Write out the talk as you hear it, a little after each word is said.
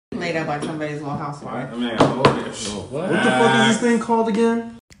say that about somebody's little housewife. Man, what the fuck is this thing called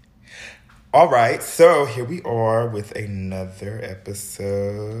again? All right, so here we are with another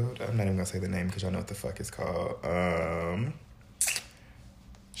episode. I'm not even gonna say the name because y'all know what the fuck it's called.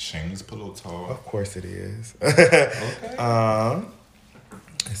 Shameless Pillow Talk. Of course it is. Okay.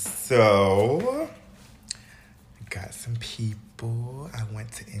 So got some people I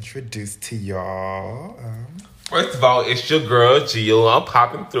want to introduce to y'all. First of all, it's your girl, Gio. I'm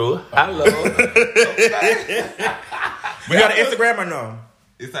popping through. Hello. We got an Instagram or no?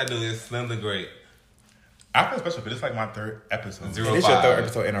 Yes, I do. It's Slim the Great. I feel special, but it's like my third episode. It's your third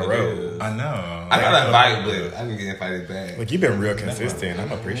episode in a row. I know. I got invited, but I didn't get invited back. Like, you've been real consistent.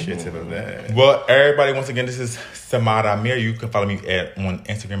 I'm appreciative of that. Well, everybody, once again, this is Samad Amir. You can follow me on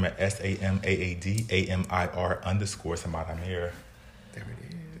Instagram at SAMAADAMIR_Samad Amir. There it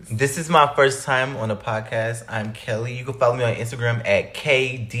is. This is my first time on a podcast. I'm Kelly. You can follow me on Instagram at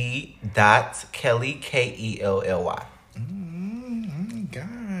kd.kelly, KELLY. Oh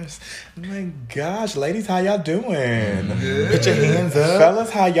my gosh, ladies, how y'all doing? Good. Put your hands up.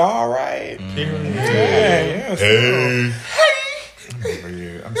 Fellas, how y'all all right? Yeah. Hey. I'm over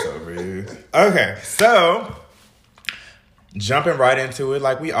you. I'm so over you. Okay, so jumping right into it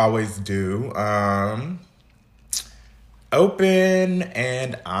like we always do. Open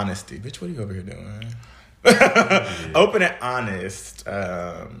and honesty. Bitch, what are you over here doing? Open and honest.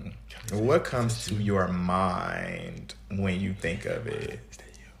 What comes to your mind when you think of it?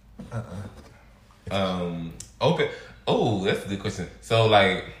 Open. Oh, that's a good question. So,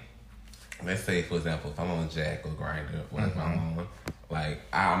 like, let's say, for example, if I'm on Jack or Grindr, whatever I'm on, like,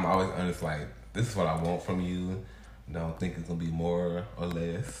 I'm always honest, like, this is what I want from you. Don't think it's gonna be more or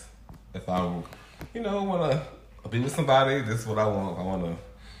less. If I, wanna be with somebody, this is what I want. If I wanna,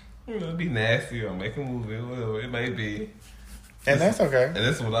 be nasty or make a movie, whatever it may be. And that's okay. And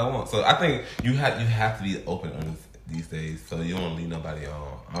that's what I want. So I think you have to be open on these days, so you don't want to leave nobody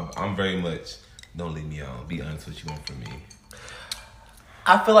on. I'm very much don't leave me on. Be honest what you want from me.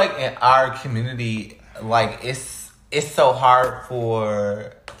 I feel like in our community, like it's so hard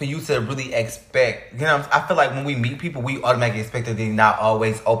for you to really expect. I feel like when we meet people, we automatically expect that they're not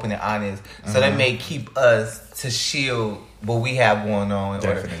always open and honest. So that may keep us to shield what we have going on.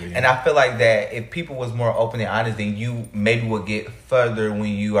 Definitely. And I feel like that if people was more open and honest, then you maybe would get further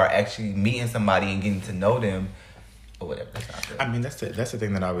when you are actually meeting somebody and getting to know them. Or whatever. I mean, that's the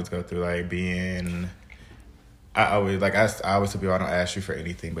thing that I always go through, like being. I always tell people I don't ask you for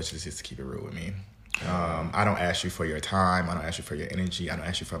anything, but just to keep it real with me. I don't ask you for your time. I don't ask you for your energy. I don't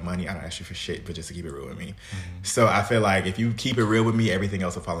ask you for money. I don't ask you for shit, but just to keep it real with me. Mm-hmm. So I feel like if you keep it real with me, everything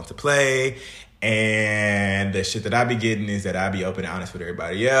else will fall into play. And the shit that I be getting is that I be open and honest with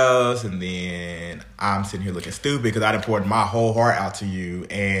everybody else, and then I'm sitting here looking stupid because I done poured my whole heart out to you,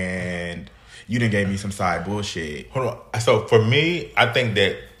 and you done gave me some side bullshit. Hold on. So for me, I think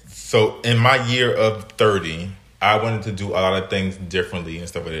that, in my year of 30, I wanted to do a lot of things differently and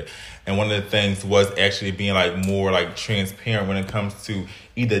stuff like that. And one of the things was actually being like more like transparent when it comes to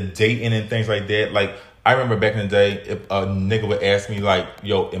either dating and things like that. Like, I remember back in the day, if a nigga would ask me like,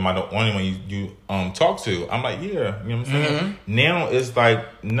 yo, am I the only one you talk to? I'm like, yeah. You know what I'm saying? Mm-hmm. Now it's like,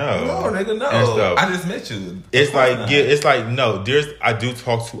 no. No, nigga, no. And stuff. I just met you. It's like, it's like, no, I do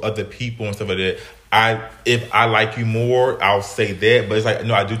talk to other people and stuff like that. If I like you more, I'll say that. But it's like,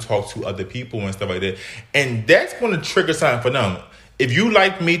 no, I do talk to other people and stuff like that. And that's going to trigger something for them. If you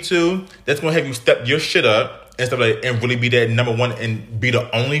like me too, that's going to have you step your shit up and stuff like that, and really be that number one and be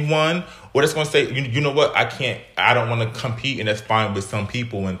the only one. Or that's going to say, you know what, I don't want to compete, and that's fine with some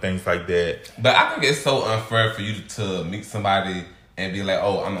people and things like that. But I think it's so unfair for you to meet somebody and be like,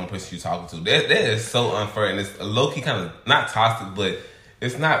 oh, I'm the person you're talking to. That is so unfair, and it's low-key kind of, not toxic, but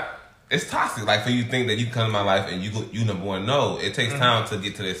it's not, it's toxic. Like, for you to think that you can come to my life and you number one. No, it takes time to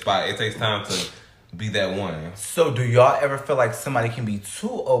get to that spot. It takes time to be that one. So do y'all ever feel like somebody can be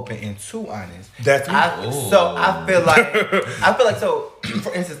too open and too honest? That's me. I feel like so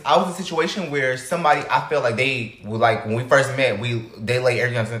for instance, I was in a situation where somebody, I feel like they were like, when we first met, they lay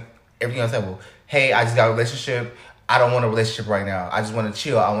everything on the table. Hey, I just got a relationship. I don't want a relationship right now. I just want to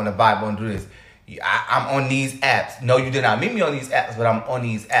chill. I want to vibe. I want to do this. I'm on these apps. No, you did not meet me on these apps, but I'm on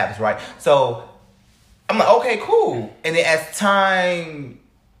these apps, right? So I'm like, okay, cool. And then as time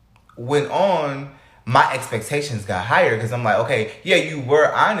went on, my expectations got higher because I'm like, okay, yeah, you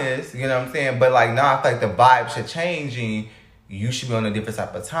were honest, you know what I'm saying? But like now I feel like the vibe should change and you should be on a different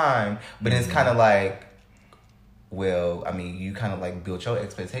type of time. But it's kind of like, well, I mean, you kind of like build your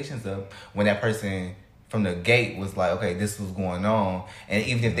expectations up when that person from the gate was like, okay, this was going on. And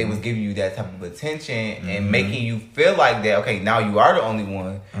even if they was giving you that type of attention and making you feel like that, okay, now you are the only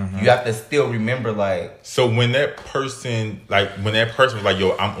one, you have to still remember, like... So when that person was like,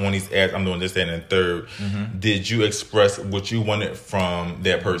 yo, I'm on these apps, I'm doing this, that, and the third, did you express what you wanted from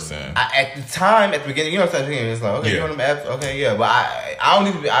that person? At the time, at the beginning, you know what I'm saying? It's like, okay, you on the apps? Okay, yeah. But I don't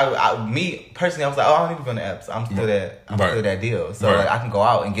need to be... me, personally, I was like, oh, I don't need to be on the apps. I'm still that deal. So, like, I can go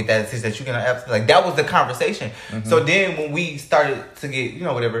out and get that assist that you get on the apps. Like, that was the conversation. So then when we started to get, you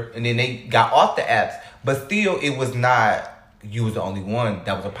know, whatever, and then they got off the apps, but still it was not you was the only one.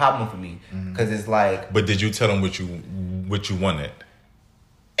 That was a problem for me because it's like. But did you tell them what you wanted?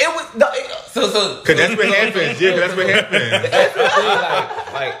 It was no. Because that's what happens. Yeah, that's what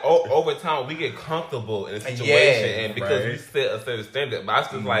happens. like over time we get comfortable in a situation, and because we set a certain standard. But I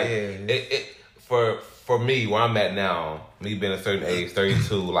just like it for me where I'm at now. Me being a certain age,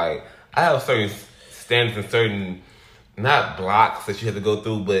 32, like I have certain standards and certain not blocks that you have to go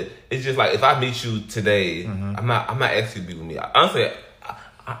through, but it's just like if I meet you today, I'm not asking you to be with me. Honestly,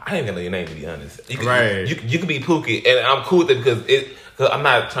 I ain't gonna know your name to be honest. You can be Pookie, and I'm cool with it because I'm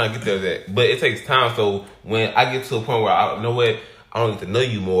not trying to get there with that. But it takes time. So when I get to a point where I know what I don't get to know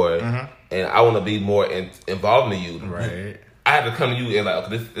you more, and I want to be more involved in you, right? I have to come to you and like,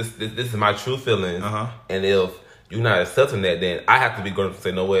 okay, this is my true feelings, and if you're not accepting that, then I have to be going to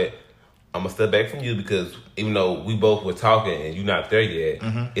say, no what. I'm gonna step back from you because even though we both were talking and you're not there yet,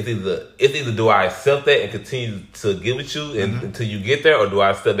 it's either do I accept that and continue to get with you until you get there, or do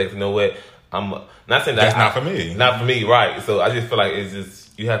I step back to know what I'm not saying that's not for me, right? So I just feel like it's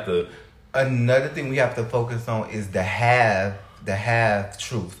just you have to. Another thing we have to focus on is the have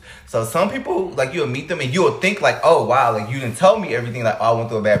truth. So some people, like, you'll meet them and you'll think like, oh wow, like you didn't tell me everything, like, oh, I went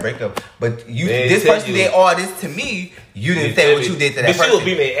through a bad breakup, but this person did all this to me. You didn't say what you did to that person. But you would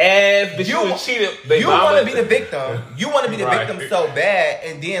beat their ass. But you cheated. You want to be the victim. You want to be the victim so bad,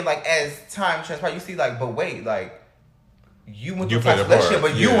 and then like as time transpires, you see like, but wait, like you went through a toxic relationship,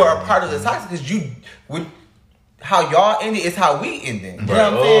 but you were a part of the toxic because you would. How y'all ended is how we ended. You know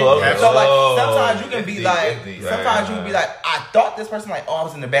what I'm saying? Okay. So like sometimes you can be like, sometimes you can be like, I thought this person like, oh, I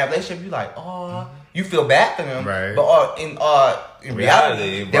was in a bad relationship. You like, oh, you feel bad for them, right? But in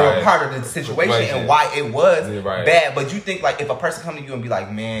reality, they were part of the situation and why it was bad. But you think like if a person come to you and be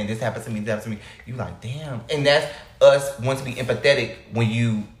like, man, this happened to me, you like, damn, and that's us wanting to be empathetic when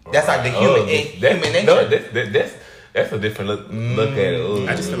you. That's like the human nature. No, that's a different look at it. Ooh,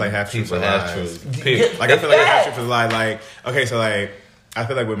 I just feel like half truths are lies. Like I feel like half truths is a lie. Like, okay, so like I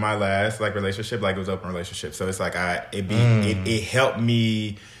feel like with my last like relationship, like it was an open relationship, so it's like it helped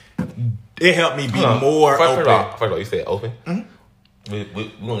me. It helped me be more open. First of all, you said open. We're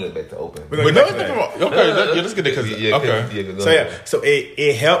gonna get back to open. Let's get it. So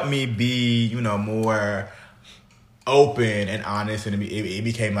it helped me be more open and honest, and it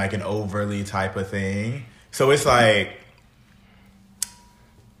became like an overly type of thing. So it's like,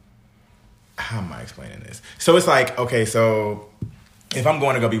 how am I explaining this? So it's like, okay, so if I'm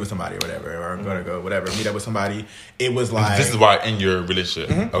going to go be with somebody or whatever, or I'm going to go meet up with somebody, it was like... This is why in your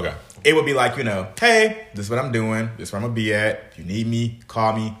relationship. Okay. It would be like, hey, this is what I'm doing. This is where I'm going to be at. If you need me,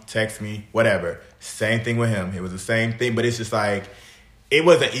 call me, text me, whatever. Same thing with him. It was the same thing, but it's just like, it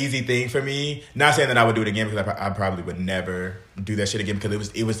was an easy thing for me. Not saying that I would do it again because I probably would never do that shit again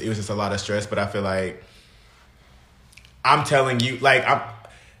because it was just a lot of stress, but I feel like I'm telling you, like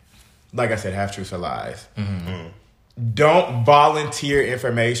I said, half truths are lies. Don't volunteer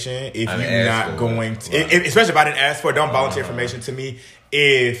information if you're not going to, especially if I didn't ask for it. Don't volunteer information to me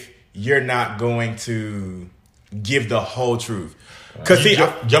if you're not going to give the whole truth. Because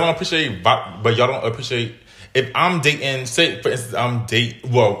y'all don't appreciate, but y'all don't appreciate if I'm dating. Say for instance,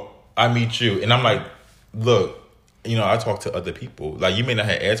 I meet you and I'm like, look. I talk to other people. Like, you may not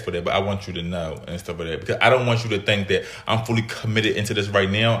have asked for that, but I want you to know and stuff like that. Because I don't want you to think that I'm fully committed into this right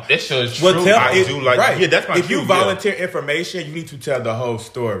now. That shows true. That's my If you volunteer information, you need to tell the whole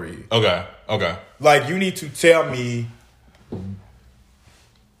story. Okay. Like, you need to tell me...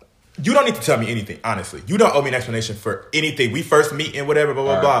 You don't need to tell me anything, honestly. You don't owe me an explanation for anything. We first meet and whatever, blah,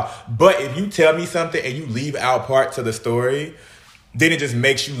 blah, blah. But if you tell me something and you leave out parts of the story, then it just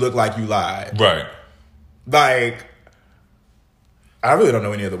makes you look like you lied. Right. Like... I really don't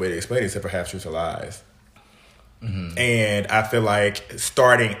know any other way to explain it except for half truths or lies. And I feel like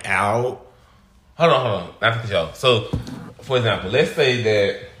starting out... Hold on. Not for y'all. So, for example, let's say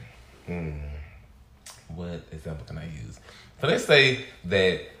that... what example can I use? So let's say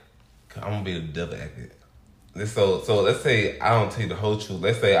that... I'm going to be the devil advocate. So let's say I don't tell you the whole truth.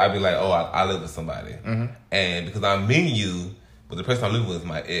 Let's say I be like, oh, I live with somebody. And because I'm meeting you... but the person I'm living with is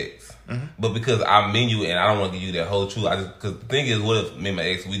my ex. But because I'm in you and I don't want to give you that whole truth, because the thing is, what if me and my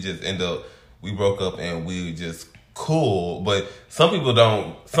ex, we broke up and we just cool, but some people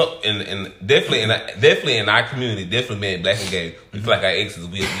don't. Definitely in our community, definitely being black and gay, we feel like our exes.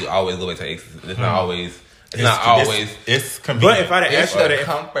 We always go back to our exes. It's not always. It's convenient. But if I'd have asked you that,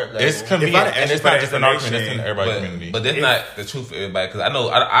 comfort level. it's convenient, If I'd and it's asked you not for just an argument. It's information, in everybody's community. But that's not the truth for everybody. Because I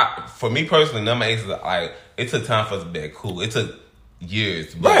know, for me personally, none of my exes, like, it took time for us to be that cool. It took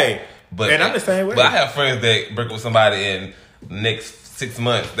years, right? And I'm the same way. But I have friends that break up with somebody in the next 6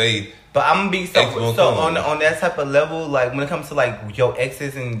 months. But I'm gonna be so Ex-will on that type of level, like when it comes to like your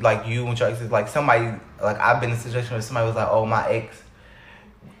exes and like you and your exes, like somebody, like I've been in a situation where somebody was like, oh, my ex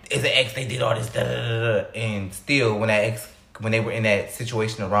is an ex, they did all this, da, da, da, da. And still when they were in that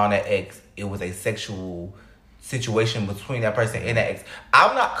situation around that ex, it was a sexual situation between that person and that ex.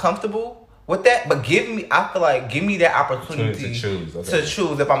 I'm not comfortable with that, but give me that opportunity To choose, okay. to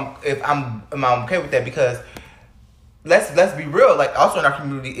choose if I'm okay with that, because let's be real. Like, also in our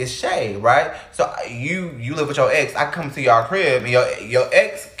community is Shay, right? So you live with your ex. I come to your crib, and your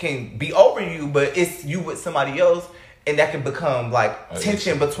ex can be over you, but it's you with somebody else, and that can become like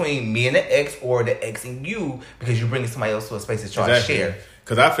tension between me and the ex, or the ex and you, because you're bringing somebody else to a space that y'all share.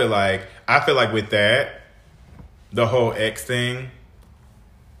 Because I feel like with that, the whole ex thing.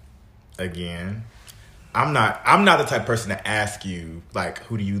 Again, I'm not the type of person to ask you like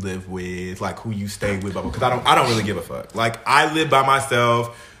who do you live with, like who you stay with, because I don't really give a fuck. Like, I live by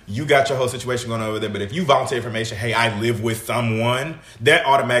myself. You got your whole situation going over there, but if you volunteer information, hey, I live with someone, that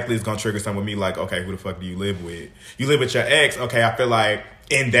automatically is gonna trigger something with me. Like, okay, who the fuck do you live with? You live with your ex. Okay, I feel like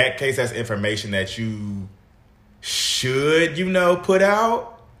in that case, that's information that you should put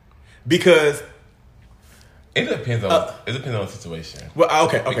out, because. It depends on the situation. Well,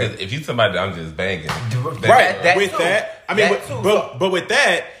 okay. Because if you somebody that I'm just banging, Right. With that, I mean, That too. but with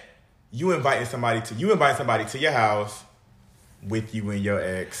that, you inviting somebody to your house with you and your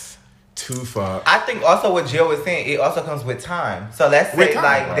ex to fuck. I think also what Jill was saying, it also comes with time. So let's say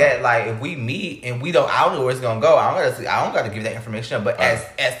that, like if we meet and I don't know where it's gonna go, I don't gotta give that information up. But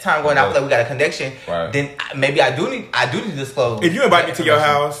as time going, I feel like we got a connection. Right. Then maybe I do need to disclose. If you invite me to your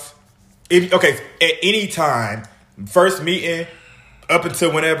house, at any time, first meeting up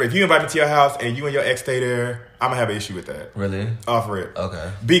until whenever, if you invite me to your house and you and your ex stay there, I'm gonna have an issue with that. Really? Off rip. Okay.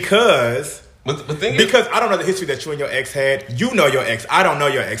 Because thing because I don't know the history that you and your ex had. You know your ex. I don't know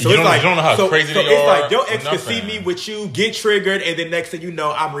your ex. So You it's don't- like you don't know how crazy they it's are like your or ex could see nothing. me with you, get triggered, and then next thing you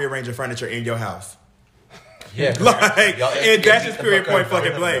know, I'm rearranging furniture in your house. Yeah. Like, Y'all and that's beat just the period fuck point up.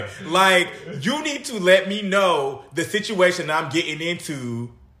 fucking blank. Like, you need to let me know the situation I'm getting into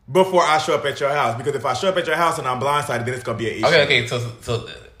before I show up at your house. Because if I show up at your house and I'm blindsided, then it's gonna be an issue. Okay. So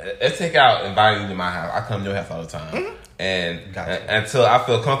let's take out inviting you to my house. I come to your house all the time, and Gotcha. until I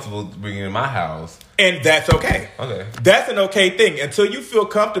feel comfortable bringing you to my house. And that's okay. Okay. That's an okay thing. Until you feel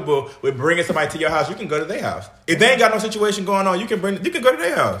comfortable with bringing somebody to your house, you can go to their house. If they ain't got no situation going on, you can go to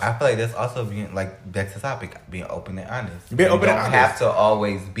their house. I feel like that's also being like back to the topic, being open and honest. Being you open and don't honest. have to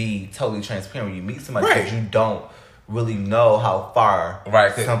always be totally transparent when you meet somebody, Right. because you don't really know how far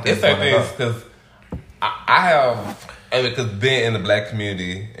Right, something's it's like going to this go. because I have, because being in the black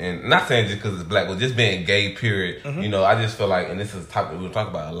community, and not saying just because it's black, but just being gay, period. I just feel like, and this is a topic we talk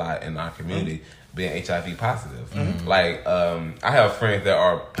about a lot in our community, being HIV positive. Like, I have friends that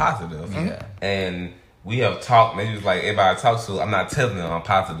are positive, and we have talked. Maybe it's like everybody I talk to, I'm not telling them I'm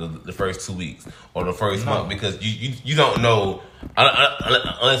positive the first 2 weeks or the first month, because you don't know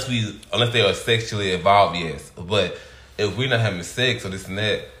unless they are sexually involved. Yes, but if we're not having sex or this and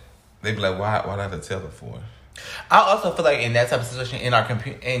that, they be like, why do I have to tell them for? I also feel like in that type of situation in our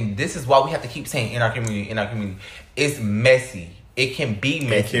and this is why we have to keep saying in our community, it's messy. It can be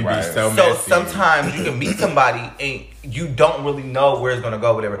messy. It can be Right. so So messy. sometimes you can meet somebody and you don't really know where it's gonna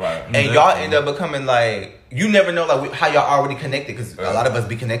go, whatever. Right. And y'all end up becoming like, you never know like how y'all already connected, because a lot of us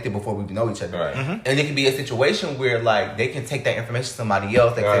be connected before we know each other. Right. And it can be a situation where like they can take that information to somebody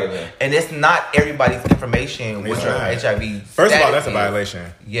else, Right. and it's not everybody's information with It's your not. HIV. First of all, that's status a is.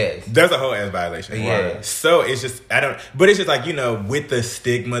 violation. Yes. That's a whole ass violation. Yeah. So it's just but it's just like, with the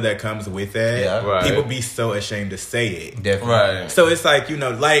stigma that comes with that, Yeah. Right. people be so ashamed to say it. Definitely. Right. So it's like,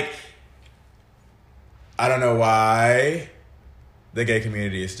 like, I don't know why the gay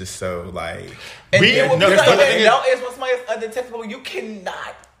community is just so like, And We- then when no, it's but the thing is- when somebody is undetectable, you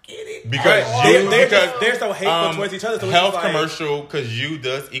cannot get it. Because they're so hateful towards each other. So health it's like, commercial, because you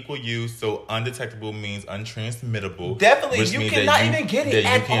does equal you, so undetectable means untransmittable. Definitely, which you means cannot that even get it that you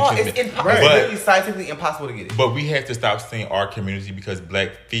at can't all. transmit. It's But- literally scientifically impossible to get it. But we have to stop saying our community because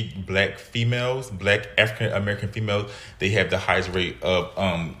black females, black African American females, they have the highest rate of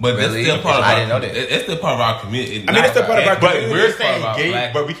But that's Really? still part of I our, didn't know that. It's still part of our community. I mean, it's still part of our But community. we're It's part saying of our gay,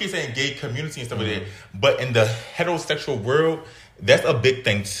 black- but we keep saying gay community and stuff like that. But in the heterosexual world, that's a big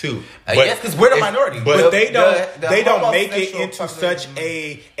thing too. But yes, because we're the it's- minority. But But they don't. the They don't make it homosexual into population- such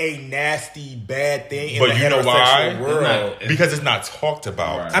a nasty bad thing in But the you know heterosexual why? world. because it's not talked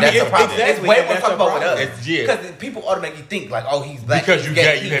about. Right. I mean, That's the problem. exactly, It's way and more that's talked the about with us. problem. It's- yeah. Because people automatically think like, oh, he's black. Because he's you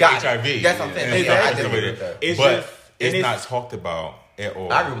gay, got he have got it. HIV. That's what I'm saying. And Yeah, I stuff did like agree that. with that. It's but just- it's and not it's- talked about at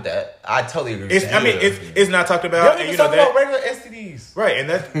all. I agree with that. I totally agree with It's. that. I mean, it's not talked They about, don't and even you know talk about that. regular STDs. Right, and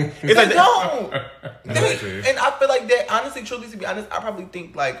that's it's They like don't. That's true. And I feel like that, honestly, truly, to be honest, I probably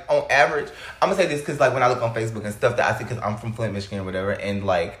think, like, on average, I'm going to say this because, like, when I look on Facebook and stuff that I see, because I'm from Flint, Michigan or whatever, and,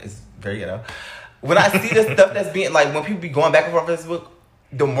 like, it's very, when I see the stuff that's being, like, when people be going back and forth on Facebook,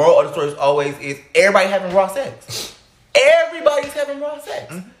 the moral of the story is always is everybody having raw sex. Everybody's having raw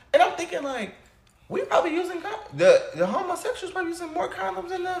sex. And I'm thinking, like, we probably using the homosexuals probably using more condoms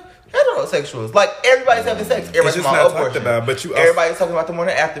than the heterosexuals. Like everybody's having sex. Everybody's just talking not about talked abortion. about, but you also- everybody's talking about the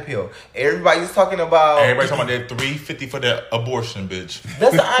morning after pill. Everybody's talking about. Everybody's talking about that $350 for that abortion, bitch.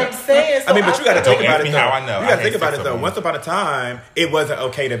 That's what I'm saying. So I mean, but you got to feel think like- about ask it. me how I know. You I got to had think about sex it though. with Once upon a time, it wasn't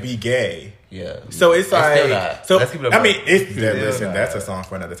okay to be gay. Yeah. So it's It's still like, not. so Let's keep it I mean, above. it's Still listen. not. That's a song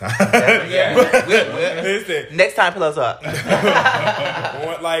for another time. Yeah. Listen, Next time, pillows up.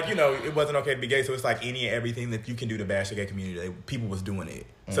 like it wasn't okay to be gay. So it's like any and everything that you can do to bash the gay community, people was doing it.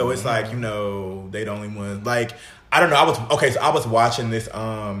 So it's like they the only ones. Like I don't know. So I was watching this.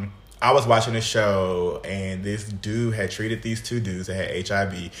 I was watching a show and this dude had treated these two dudes that had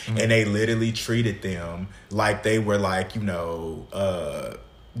HIV, and they literally treated them like they were like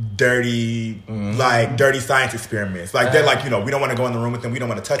dirty science experiments. Like they're like, we don't want to go in the room with them. We don't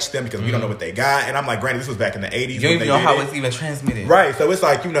want to touch them because we don't know what they got. And I'm like, granted, this was back in the 80s. You don't even know how it's even transmitted. Right. So it's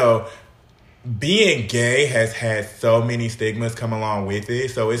like, being gay has had so many stigmas come along with it.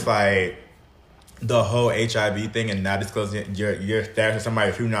 So it's like the whole HIV thing and not disclosing your status to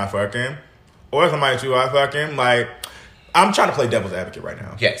somebody if you're not fucking or somebody that you are fucking. Like, I'm trying to play devil's advocate right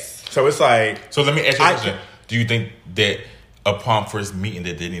now. Yes. So it's like, So let me ask you a I question. can- Do you think that upon first meeting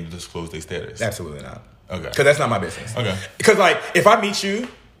that they need to disclose their status? absolutely not. Okay. Because that's not my business. Okay. Because like, if I meet you,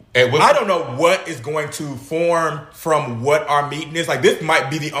 At what I don't know what is going to form from what our meeting is. Like, this might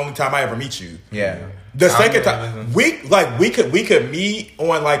be the only time I ever meet you. Yeah. The I'm second good. time we could meet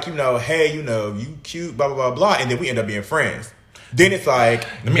on like, hey, you cute, blah blah blah blah, and then we end up being friends. Then it's like,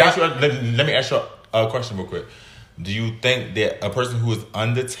 Let me ask you a question real quick. Do you think that a person who is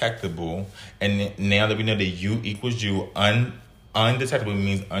undetectable, and now that we know that you equals you, undetectable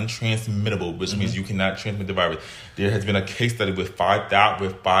means untransmittable, which means you cannot transmit the virus. There has been a case study with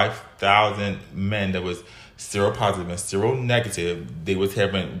 5,000 men that was seropositive and seronegative. They was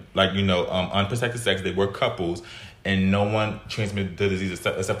having unprotected sex. They were couples, and no one transmitted the disease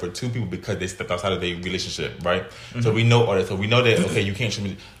except for two people because they stepped outside of their relationship, right? So we know all that. So we know that you can't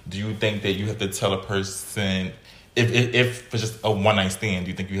transmit. Do you think that you have to tell a person if it's just a one night stand?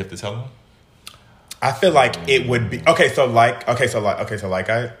 Do you think you have to tell them? I feel like it would be like I said in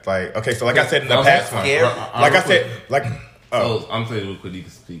the past one, like I said, like So I'm saying real quick, you can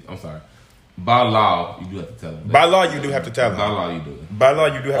speak. I'm sorry. By law, you do have to tell them. by law you do have to tell By them. law, you do. By law,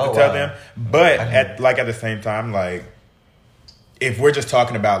 you do have Oh, to tell wow. them. But at the same time, like, if we're just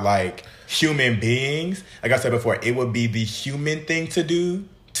talking about like human beings, like I said before, it would be the human thing to do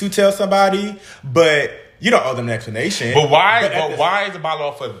to tell somebody, but you don't owe them an explanation. But why? But at But the- why is it by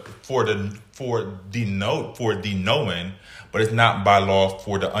law for the knowing, but it's not by law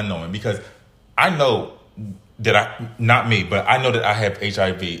for the unknowing? Because I know that not me, but I know that I have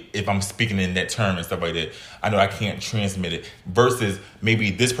HIV. If I'm speaking in that term and stuff like that, I know I can't transmit it. Versus maybe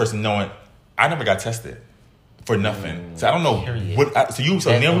this person knowing I never got tested for nothing, so I don't know Period. what. So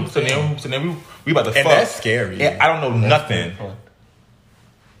now we about to and fuck. that's scary. And I don't know nothing,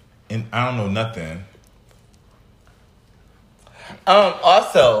 and I don't know nothing.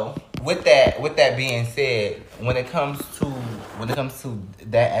 Also, with that being said, when it comes to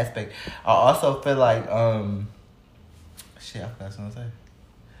that aspect, I also feel like shit, I forgot what I was gonna say.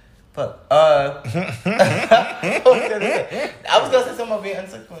 Fuck. I was gonna say something about being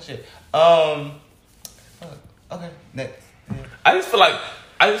unsexual and shit. Fuck. Okay, next. Yeah. I just feel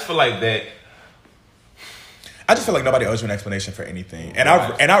like that. I just feel like nobody owes you an explanation for anything, and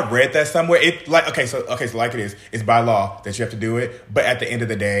I read that somewhere. It like so like it is. It's by law that you have to do it, but at the end of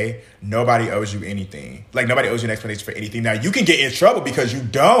the day, nobody owes you anything. Like nobody owes you an explanation for anything. Now you can get in trouble because you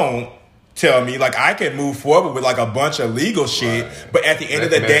don't tell me. Like I can move forward with like a bunch of legal shit, but at the end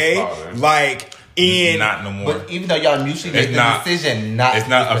of the day, like not no more. But even though y'all mutually made the decision, it's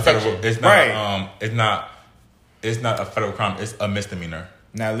not a federal. It's not. Right. It's not a federal crime. It's a misdemeanor.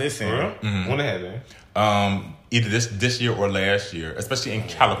 Now listen, When it happened? Either this year or last year, especially in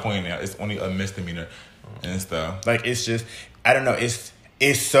California now, it's only a misdemeanor and stuff. like it's just I don't know. It's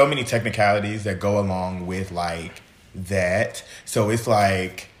so many technicalities that go along with like that. So it's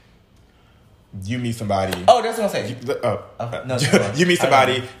like you meet somebody. Oh, that's what I'm saying. No, you meet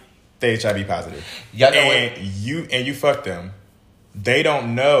somebody, they HIV positive. Y'all know and you fuck them. They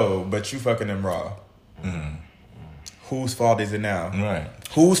don't know, but you fucking them raw. Whose fault is it now? Right.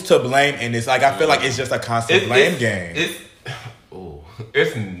 Who's to blame in this? Like I feel like it's just a constant blame game.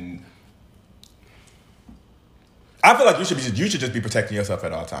 I feel like you should just be protecting yourself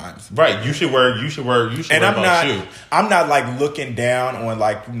at all times. Right. You should wear. And I'm not like looking down on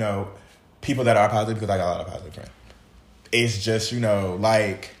like people that are positive because I got a lot of positive friends. It's just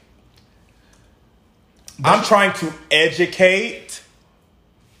like I'm trying to educate.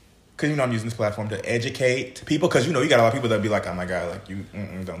 Because, I'm using this platform to educate people. Because, you got a lot of people that be like, oh, my God, like, you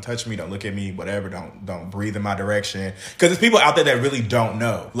don't touch me, don't look at me, whatever, don't breathe in my direction. Because there's people out there that really don't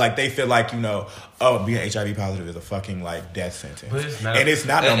know. Like, they feel like, being HIV positive is a fucking, like, death sentence. But it's not. And it's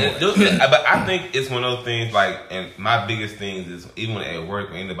not no more. But I think it's one of those things, like, and my biggest things is, even when at work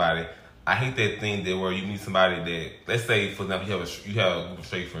or anybody, I hate that thing that where you meet somebody that, let's say, for example, you have a group of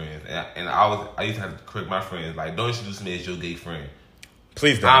straight friends. And I used to have to correct my friends, like, don't introduce me as your gay friend.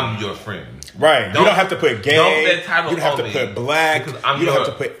 Please don't. I'm your friend. Right. You don't have to put gay. Don't that title you don't have to me. put black. You don't have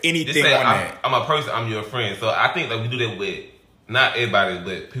to put anything on that. I'm a person. I'm your friend. So I think that we do that with not everybody,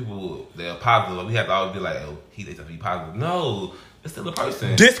 but people that are positive. We have to always be like, oh, he needs to be positive. No, it's still a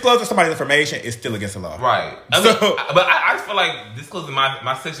person. Disclosing somebody's information is still against the law. Right. I just feel like disclosing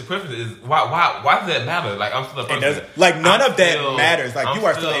my sexual preference is why does that matter? Like I'm still a person. Like none of that matters. Like you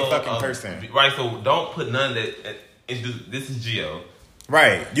are still a fucking person. Right. So don't put none of that. This is Gio.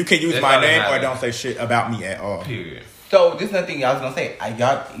 Right. You can use my name or don't say shit about me at all. Period. So this is another thing I was gonna say.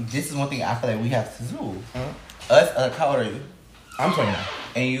 This is one thing I feel like we have to do. Us, how old are you? I'm 29.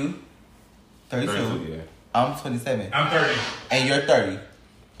 And you? 32. 32, yeah. I'm 27. I'm 30. And you're 30.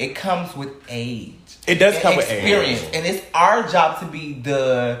 It comes with age. It does come with experience. And it's our job to be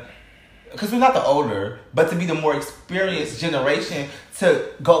because we're not the older, but to be the more experienced generation to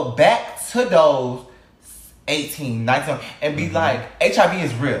go back to those 18, 19, and be like, HIV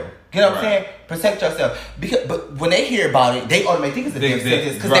is real. You know what I'm saying? Protect yourself. But when they hear about it, they automatically think it's a death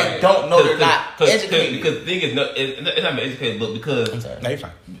sentence because they don't know they're not educated. Because the thing is, it's not educated, but because No, you're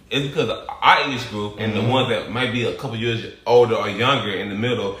fine. It's because our age group and the ones that might be a couple years older or younger in the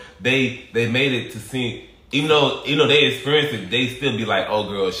middle, they made it to seem. Even though they experience it, they still be like, "Oh,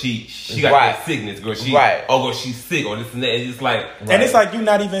 girl, she got that sickness, girl. Oh, girl, she's sick, or this and that." It's just like, and it's like you're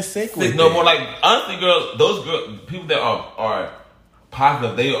not even sick with no it. more. Like honestly, girl, those people that are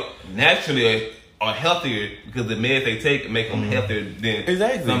positive, they are naturally are healthier because the meds they take make them healthier than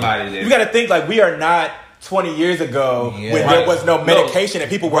somebody that. You got to think like we are not 20 years ago when there was no medication and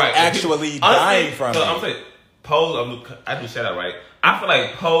people were actually dying from it. I'm saying, Pose. I do shout out right. I feel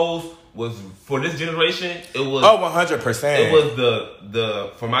like Pose was for this generation. It was 100%. It was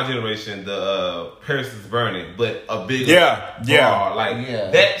the for my generation the Paris is Burning, but a bigger bar. Like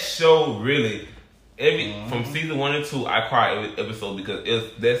that show really. From season 1 and 2, I cried every episode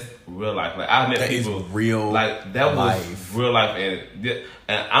because that's real life. Like I met people real like that life. Was real life,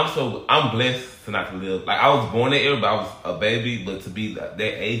 and I'm blessed to not to live. Like I was born that era, but I was a baby. But to be that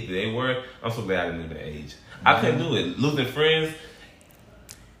age that they were, I'm so glad I didn't live that age. I couldn't do it. Losing friends.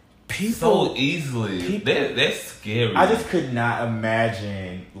 So easily. That's scary. I just could not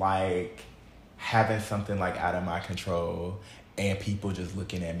imagine like having something like out of my control and people just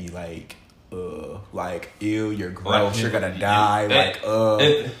looking at me like ew, you're gross, you're gonna die,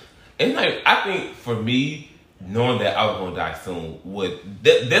 It's like I think for me, knowing that I was gonna die soon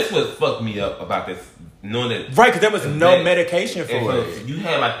that's what fucked me up about this. Knowing that because there was no medication for it. You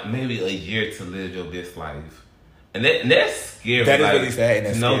had like maybe a year to live your best life. And that's scary. That is really sad and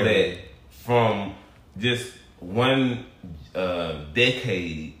that's to know scary. that from just one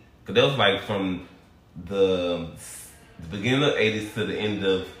decade, because that was like from the beginning of the 80s to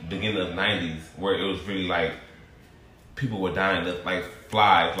the beginning of 90s, where it was really like people were dying like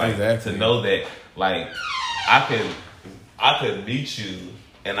flies. Like to know that like I could meet you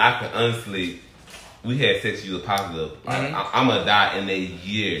and I could honestly we had sex, you was positive. Like, I'm gonna die in a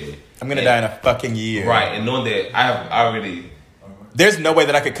year. I'm gonna die in a fucking year. Right, and knowing that I have already. There's no way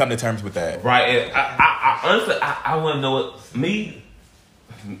that I could come to terms with that. Right, and I honestly, I want to know what me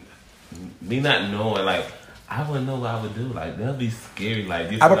not knowing. Like, I wouldn't know what I would do. Like, that'd be scary.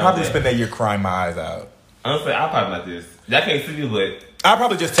 Like, I would probably spend that year crying my eyes out. Honestly, I'll probably like this. I can't see you, but I'll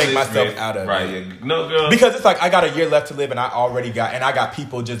probably just take myself out of right, it. Yeah. No, girl. Because it's like I got a year left to live, and I got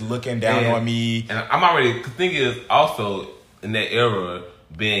people just looking down on me. And I'm already. The thing is, also in that era,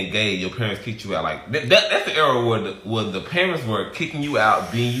 being gay, your parents kicked you out. Like that's the era where the parents were kicking you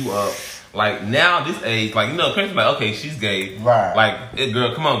out, beating you up. Like now, this age, like parents are like, okay, she's gay, right? Like,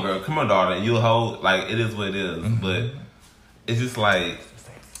 girl, come on, daughter, and you'll hold. Like, it is what it is. Mm-hmm. But it's just like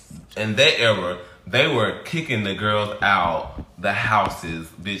in that era, they were kicking the girls out the houses,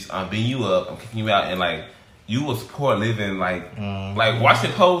 bitch. I'm beating you up, I'm kicking you out, and like you was poor living, like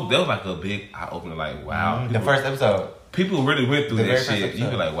watching Pose. That was like a big eye opener. Like, wow, the first episode. People really went through that shit. You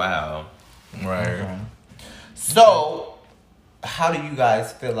be like, wow. Right. Okay. So, how do you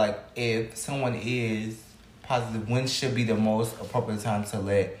guys feel like if someone is positive, when should be the most appropriate time to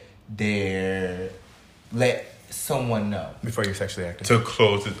let someone know? Before you're sexually active. To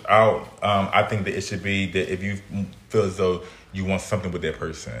close it out, I think that it should be that if you feel as though you want something with that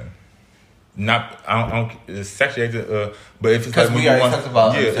person. I don't sexually active, but if it's like we already talked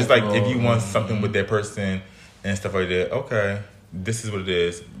about it's like if you want something with that person and stuff like that, okay, this is what it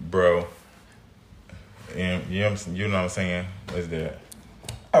is, bro. And you know what I'm saying? What's that?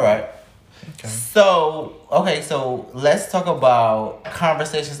 All right. Okay. So let's talk about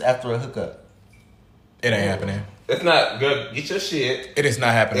conversations after a hookup. It ain't happening. It's not, girl. Get your shit. It is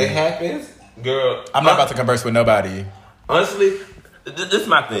not happening. It happens, girl. I'm not about to converse with nobody. Honestly, this is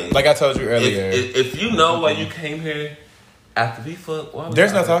my thing. Like I told you earlier, if you know why you came here after we fuck,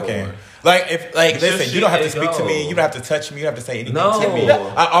 there's no talking. For? Listen, you don't have to speak to me. You don't have to touch me. You don't have to say anything to me. No.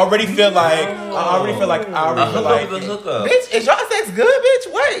 I already feel like. Hookup. Bitch, is y'all sex good,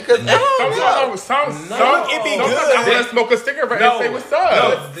 bitch? Wait, because it be good. I want to smoke a cigarette and say what's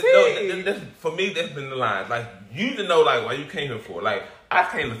up. No, for me, that's been the line. Like, you need to know, like, why you came here for. Like, I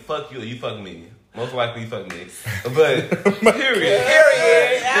came to fuck you or you fuck me. Most likely you fuck me. But, period.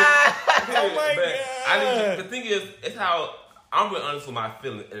 Oh my God. The thing is, it's how I'm really honest with my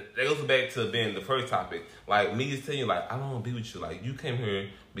feelings. And that goes back to being the first topic. Like, me just telling you, like, I don't want to be with you. Like, you came here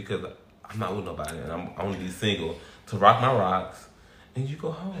because I'm not with nobody and I want to be single to rock my rocks. And you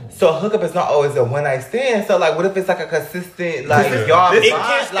go home. So hookup is not always a one night stand. So like, what if it's like a consistent like y'all? It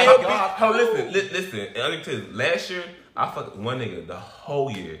can still be. Oh, listen. And I can tell you, last year I fucked one nigga the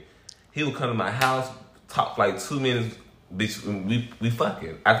whole year. He would come to my house, talk for like 2 minutes, bitch. We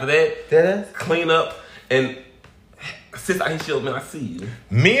fucking. After that, clean up, and since I hit you, man, I see you.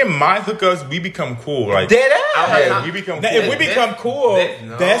 Me and my hookups, we become cool. Like we become cool. If we become cool,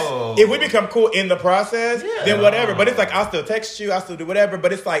 if we become cool in the process, then whatever. But it's like I'll still text you, I'll still do whatever.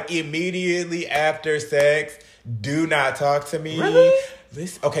 But it's like immediately after sex, do not talk to me. Really?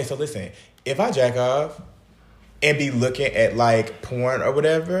 Listen. If I jack off and be looking at like porn or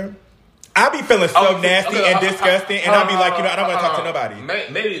whatever, I be feeling so nasty and disgusting, and I'll be like, I don't want to talk to nobody.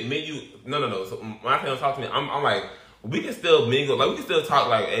 Maybe you. No. So my friend talk to me. I'm like, we can still mingle. Like we can still talk.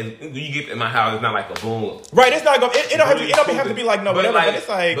 Like as when you get in my house, it's not like a boom. Right. It's not going. It don't have to be like no whatever. But it's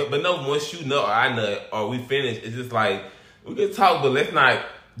like. But no. Once you know or I nut or we finish, it's just like we can talk, but let's not.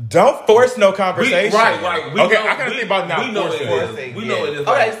 Don't force no conversation. Right. I can think about now. We know what it is. We know what it is.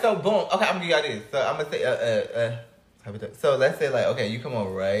 Okay, so boom. Okay, I'm gonna give y'all this. So I'm gonna say so let's say like, okay, you come over,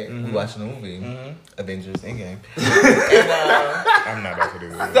 right? Mm-hmm. We watching a movie, Avengers Endgame. And, I'm not about to do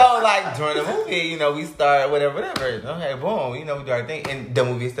this. So like during the movie, we start whatever. Okay, boom, we do our thing, and the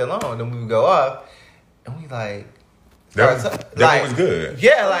movie is still on. The movie go off, and we like. That was good.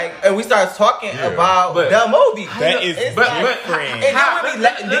 Yeah, like, and we start talking about the movie. That is different.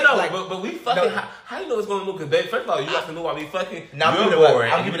 But we fucking. How you know it's gonna move? Because baby, first of all, you have to know why we fucking. I'm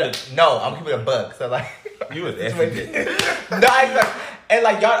keeping it a buck. So like, you was and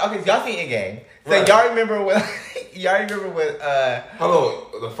like y'all seen Endgame. So y'all remember when? Hold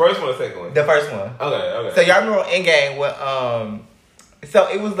on, the first one or the second one? The first one. Okay. So y'all remember Endgame when So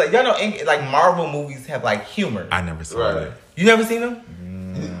it was like, y'all know, like Marvel movies have like humor. I never saw that. You never seen them?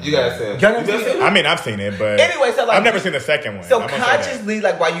 You gotta say. Y'all never seen it? I mean, I've seen it, but Anyway, so like I've never seen the second one. So I'm gonna say that. consciously,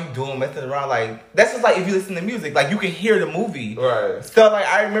 like while you doing messing around, like that's just like if you listen to music, like you can hear the movie. Right. So like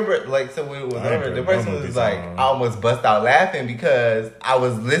I remember, like so when it was I over, ain't the doing person no was movie like, song. I almost bust out laughing because I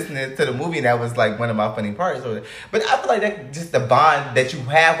was listening to the movie and that was like one of my funny parts. But I feel like that just the bond that you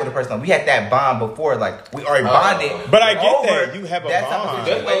have with a person. Like, we had that bond before, like we already bonded. But I get over, that you have a that's how bond. much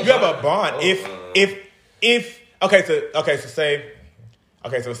situation. You have a bond. If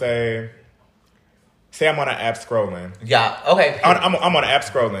say I'm on an app scrolling. Yeah. Okay. I'm on an app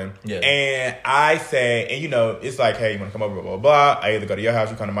scrolling. Yeah. And I say, and you know, it's like, hey, you want to come over, blah, blah, blah. I either go to your house,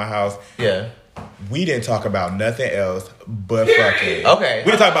 you come to my house. Yeah. We didn't talk about nothing else but fucking. Okay.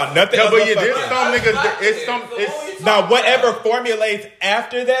 We didn't talk about nothing No, else but but yeah, there's fucking. some niggas. It's Now, whatever formulates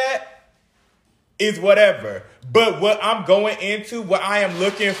after that is whatever. But what I'm going into, what I am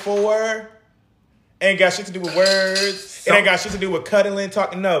looking for, ain't got shit to do with words. It ain't got shit to do with cuddling,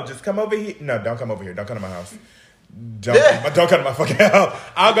 talking. No, just come over here. No, don't come over here. Don't come to my house. Don't come to my fucking house.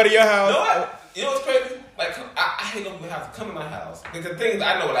 I'll go to your house. You know what? You know what's crazy? Like, I hate going to my house. Come to my house. Because the thing is,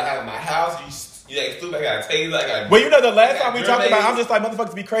 I know what I have in my house. You like stupid. I gotta tell you. I gotta. Well, you know, the last I time got we talked about, grenades. I'm just like,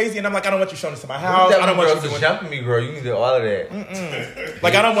 motherfuckers be crazy, and I'm like, I don't want you showing this to my house. I don't want you doing. jumping me, girl. You need to do all of that.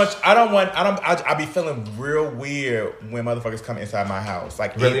 Like, I be feeling real weird when motherfuckers come inside my house.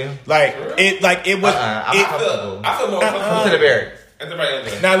 Like, Really? it was. I feel more Come comfortable. to the barracks. At the right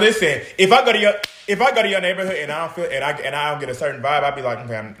end. Now listen, if I go to your neighborhood and I don't feel and I don't get a certain vibe, I'd be like,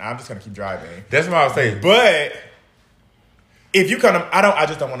 okay, I'm just gonna keep driving. That's what I was saying. But if you come, I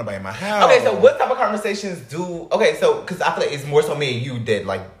just don't want nobody in my house. Okay, so what type of conversations do? Okay, so because I feel like it's more so me and you that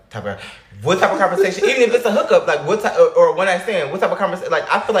like type of. What type of conversation? Even if it's a hookup, like what type or when I stand, what type of conversation?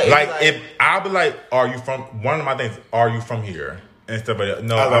 Like I feel like it's If I'll be like, are you from? One of my things, are you from here? And stuff like that.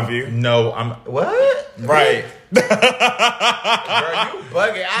 No, I love you. No, I'm. what? Right. Girl, you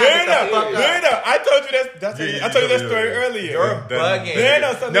bugging. I told you that's Yeah, I told you that yeah, story yeah. earlier. You're bugging.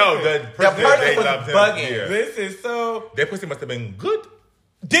 The person was bugging. Yeah. Listen, so That pussy must have been good.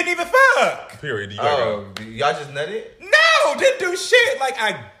 didn't even fuck. Period. You gotta Oh, y'all just nutted? No, didn't do shit. Like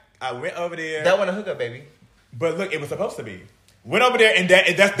I went over there. That wasn't a hookup, baby. But look, it was supposed to be. Went over there, and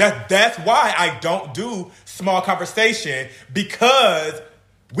that's why I don't do small conversation, because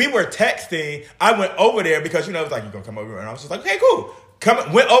we were texting. I went over there because, you know, it was like, you gonna come over, and I was just like, okay, cool.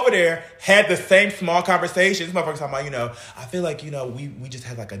 Went over there, had the same small conversation. This motherfucker's talking about, you know, I feel like, you know, we just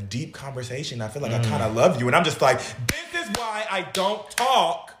had like a deep conversation. I feel like I kind of love you, and I'm just like, this is why I don't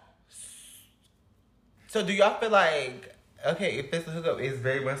talk. So do y'all feel like, okay, if it's a hookup, it's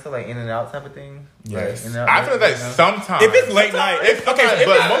very much so like in and out type of thing? Yes. Like, in and out, I feel like you know? sometimes. If it's late night, if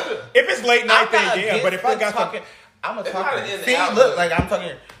it's late night, I'm not then yeah. But if I got talking, I'm a It's talker. not an in and See, out, look, but- like I'm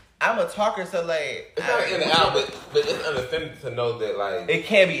talking. I'm a talker, so like It's not in and out, but it's understanding to know that like it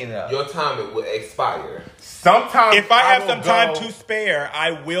can be in and out. your time it will expire. sometimes if I have will some time go- to spare,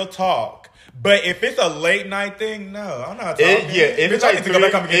 I will talk. But if it's a late night thing, no, I'm not talking. If it's I like need to go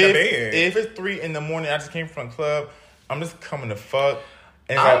back home and get in the bed. if it's 3 in the morning, I just came from the club. I'm just coming to fuck,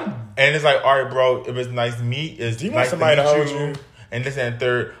 and I'm- it's like, all right, bro. If it's nice meet, it's you want nice somebody to meet hold you. you? And this and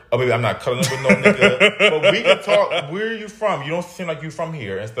third. Oh, baby, I'm not cuddling with no nigga. But we can talk. Where are you from? You don't seem like you from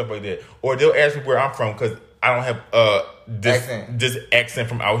here and stuff like that. Or they'll ask me where I'm from because I don't have this accent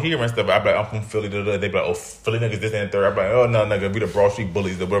from out here and stuff. I'm like, I'm from Philly. They be like, oh, Philly niggas, this and third. I'm like, oh, no, nigga, we the Broad Street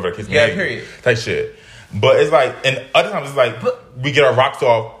bullies or whatever the case may be. Period. Type shit. But it's like, and other times it's like, we get our rocks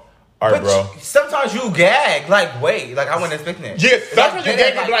off. All right, bro. Sometimes you gag, like, wait, like I wasn't expecting that. Yeah, sometimes you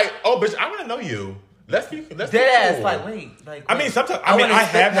dead get ass, like, oh, bitch, I want to know you. Let's be dead cool. ass, like, wait, like. I mean, wait. sometimes. I mean, wasn't I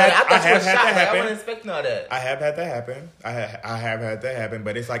have expecting that. had. I thought you were have had shocked, that like, I happen. wasn't expecting all that. I have had that happen. I have had that happen.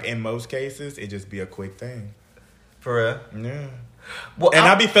 But it's like in most cases, it just be a quick thing. For real. Yeah. Well, And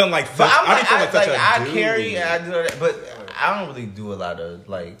I be feeling like such. But I'm I be like, feeling like such a I dude. carry and I do that, but I don't really do a lot of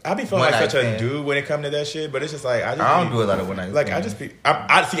like. I be feeling like such a dude when it comes to that shit. But it's just like I don't do a lot of one night. Like I just be.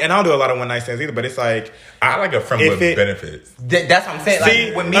 I see, and I don't do a lot of one night stands either. But it's like I like a friend If with it- benefits. That's what I'm saying. See,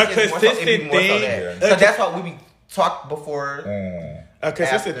 Like with me, a it's more so, consistent it'd be more so thing- that. So that's why we be talk before. a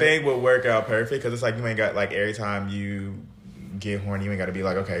consistent After. thing would work out perfect because it's like you ain't got like every time you get horny, you ain't got to be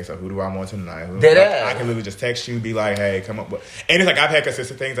like, okay, so who do I want tonight? Dead I ass. can literally just text you, be like, hey, come up. And it's like I've had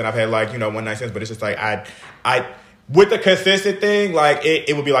consistent things and I've had like, you know, one night stands, but it's just like I with the consistent thing, like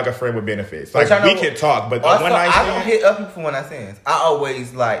it would be like a friend with benefits. Like But y'all we know- can talk, but the Also, one night I don't stand, hit up people for one night stands. I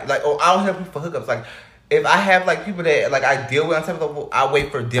always like, or I don't hit up people for hookups. Like, if I have like people that like I deal with on type of level, I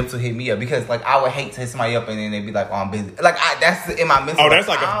wait for them to hit me up because like I would hate to hit somebody up and then they'd be like, oh, I'm busy. Like that's in my mental. oh, that's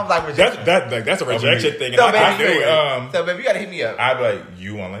like I don't like rejection. that's a rejection thing. And So, I can baby, do it. So baby, you gotta hit me up. I'd be like,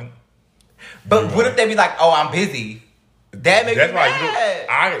 you want like? But what if they be like, oh, I'm busy? That makes me That's why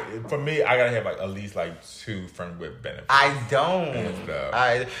mad. for me, I gotta have like at least like 2 friends with benefits. I don't. And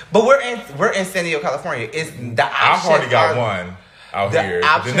stuff. But we're in San Diego, California. It's the options. I already got one out the here.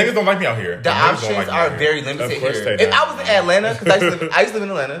 options- The niggas don't like me out here. The The niggas don't options like me are out here. very limited Of course here. they If don't. I was in Atlanta, because I used to live in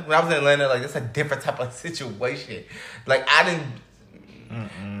Atlanta. When I was in Atlanta, like it's a different type of situation. Like I didn't.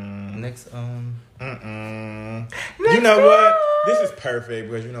 Next. You know what? This is perfect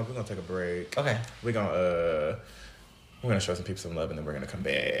because we're gonna take a break. Okay. We're gonna show some people some love and then we're gonna come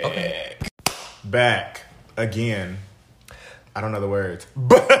back. Okay. Back again. I don't know the words.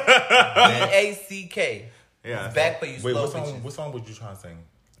 BACK. Yeah. It's back for you Wait, slow what bitches. song would you trying to sing?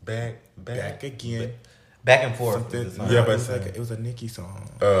 Back again. Back and forth. Something- was the song. Yeah, it but was it was a Nicki song.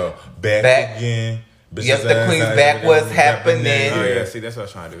 Back again. Yes, the Queen's back was happening. Oh yeah, see that's what I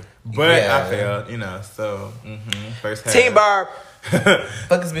was trying to do. But Yeah. I failed, so first half. Team Barb.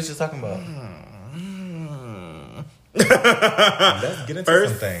 Fuck is bitches talking about? Let's get into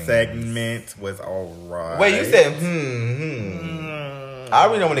First some things. segment was alright. Wait, you said I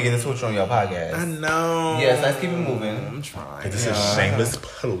really don't want to get into switch on your podcast. I know. Yes, let's keep it moving. I'm trying. This is shameless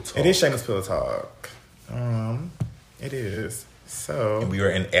pillow talk. It is shameless pillow talk. It is. So We are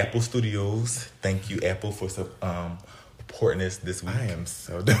in Apple Studios. Thank you, Apple, for supporting us this week. I am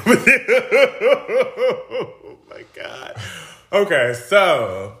so done with you. Oh my god. Okay,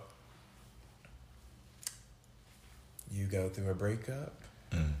 so you go through a breakup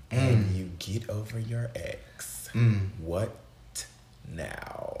and you get over your ex. What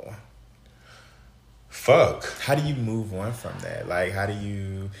now? Fuck. How do you move on from that? Like, how do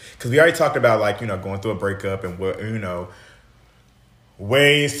you? Because we already talked about like going through a breakup and what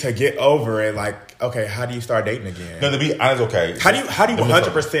ways to get over it. Like, okay, how do you start dating again? No, to be honest, okay. How do you Let me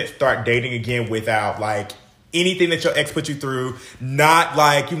 100% start dating again without like anything that your ex put you through? Not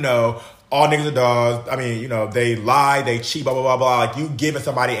like all niggas are dogs. I mean, they lie, they cheat, blah blah blah blah. Like you giving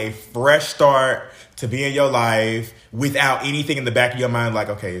somebody a fresh start to be in your life without anything in the back of your mind. Like,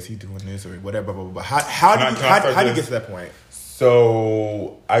 okay, is he doing this or whatever? Blah blah blah. How do you get to that point?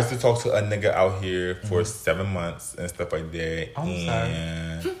 So I used to talk to a nigga out here for 7 months and stuff like that. I'm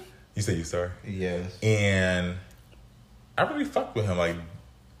and sorry. You said you sorry? Yes. And I really fucked with him. Like,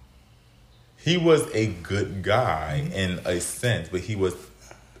 he was a good guy in a sense, but he was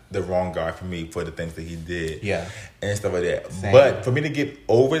the wrong guy for me for the things that he did. Yeah. And stuff like that. Same. But for me to get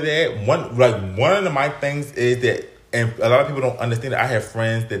over that, one of my things is that, and a lot of people don't understand it. I have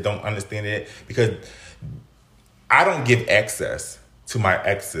friends that don't understand it because I don't give access to my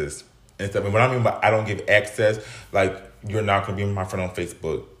exes and stuff. And what I mean by I don't give access, like, you're not going to be my friend on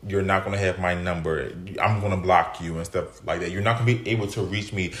Facebook. You're not going to have my number. I'm going to block you and stuff like that. You're not going to be able to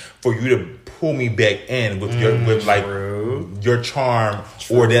reach me for you to pull me back in with your charm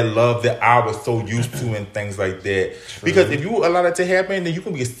or that love that I was so used to and things like that. Because if you allow that to happen, then you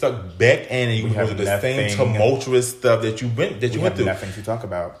can be sucked back in and you can go through the same tumultuous stuff that you went through. Nothing to talk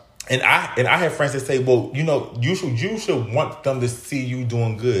about. And I have friends that say, well, you should want them to see you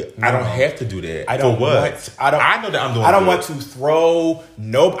doing good. No. I don't have to do that. I don't For what? want. I know that I'm doing. I don't good. want to throw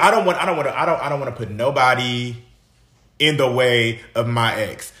no. I don't want to put nobody in the way of my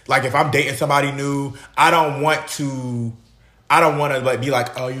ex. Like if I'm dating somebody new, I don't want to like be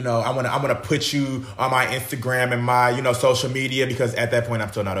like, oh, I'm gonna put you on my Instagram and my social media because at that point I'm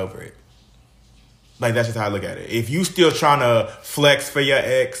still not over it. Like that's just how I look at it. If you still trying to flex for your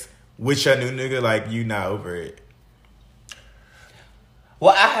ex with your new nigga, like you not over it.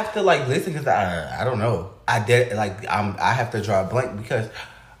 Well, I have to listen because I don't know. I have to draw a blank because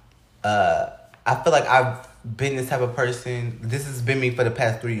I feel like I've been this type of person. This has been me for the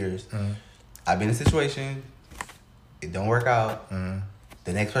past 3 years. I've been in a situation. It don't work out.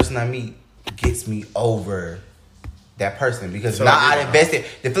 The next person I meet gets me over that person because now I invested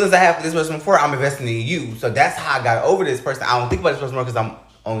the feelings I have for this person before. I'm investing in you, so that's how I got over this person. I don't think about this person more because I'm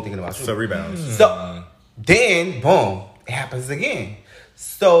only thinking about you. So rebounds. So then, boom, it happens again.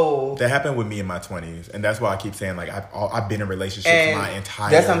 So that happened with me in my 20s, and that's why I keep saying I've been in relationships my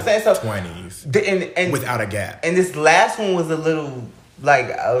entire that's what I'm saying. So 20s and without a gap. And this last one was a little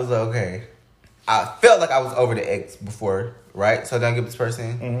I was like, okay. I felt like I was over the ex before, right? So then I get this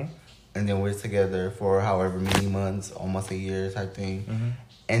person, and then we're together for however many months, almost a year type thing,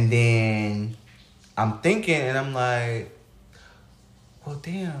 and then I'm thinking, and I'm like, well,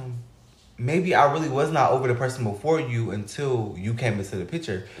 damn. Maybe I really was not over the person before you until you came into the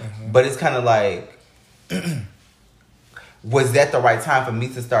picture. But it's kind of like, was that the right time for me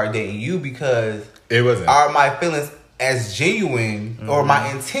to start dating you? Because it wasn't. Are my feelings as genuine or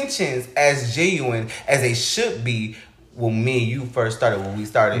my intentions as genuine as they should be me and you first started when we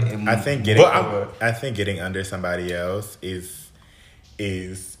started. And I think getting under somebody else is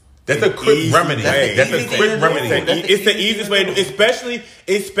that's a quick remedy. That's a quick remedy. It's the easiest way to,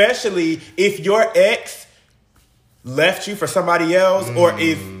 especially if your ex left you for somebody else or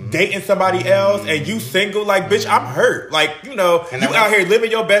is dating somebody else and you single. Like, bitch, I'm hurt. Like, you know, and you out here living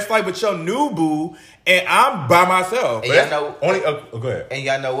your best life with your new boo, and I'm by myself. And y'all know, go ahead. And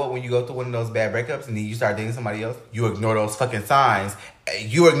y'all know what? When you go through one of those bad breakups and then you start dating somebody else, you ignore those fucking signs.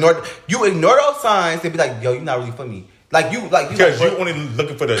 You ignore those signs and be like, yo, you're not really for me. Because you only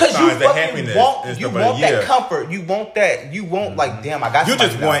looking for the signs of happiness. You want that comfort. You want that. You want like, damn, I got. You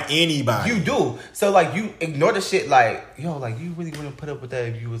just want anybody. You do. So like, you ignore the shit. Like, yo, like you really wouldn't put up with that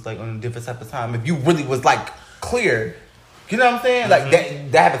if you was like on a different type of time. If you really was like clear, you know what I'm saying? Like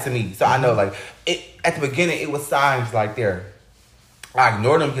that happened to me. So I know like it at the beginning it was signs like there. I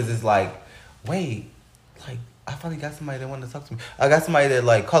ignored them because it's like, wait, like. I finally got somebody that wanted to talk to me. I got somebody that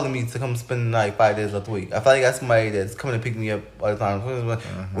like calling me to come spend the night 5 days of the week. I finally got somebody that's coming to pick me up all the time.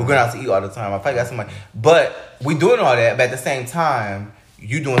 We're going out to eat all the time. I finally got somebody. But we doing all that, but at the same time,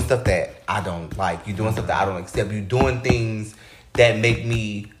 you doing stuff that I don't like. You doing stuff that I don't accept. You doing things that make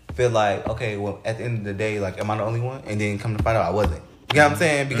me feel like, okay, well, at the end of the day, like, am I the only one? And then come to find out I wasn't. You know what I'm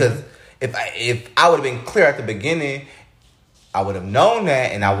saying? Because if I would have been clear at the beginning, I would have known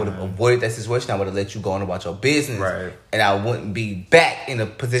that, and I would have avoided that situation. I would have let you go on about your business, right? And I wouldn't be back in a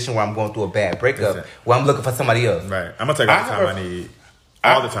position where I'm going through a bad breakup, where I'm looking for somebody else. Right. I'm gonna take all the time I need.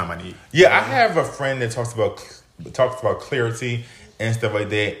 All the time I need. Yeah, I have a friend that talks about clarity and stuff like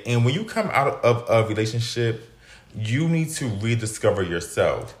that. And when you come out of a relationship, you need to rediscover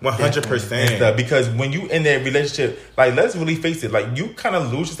yourself. 100%. Because when you in that relationship, like, let's really face it, like, you kind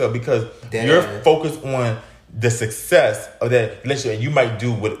of lose yourself because you're focused on the success of that relationship, and you might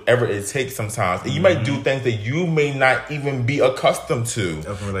do whatever it takes sometimes. And you might do things that you may not even be accustomed to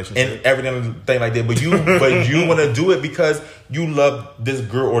of a relationship and everything like that. But you want to do it because you love this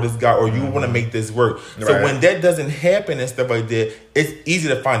girl or this guy, or you want to make this work. Right. So when that doesn't happen and stuff like that, it's easy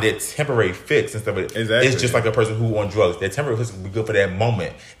to find that temporary fix and stuff like that. Exactly. It's just like a person who on drugs. That temporary fix will be good for that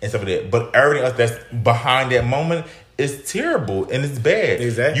moment and stuff like that. But everything else that's behind that moment is terrible and it's bad.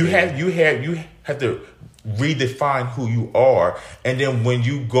 Exactly. You have to redefine who you are, and then when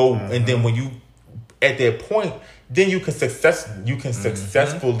you go and then when you at that point, then you can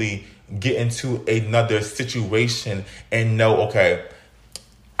successfully get into another situation and know, okay,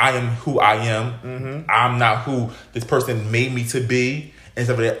 I am who I am. I'm not who this person made me to be and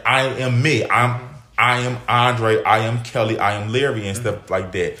stuff like that. I am me. I am Andre. I am Kelly. I am Larry and stuff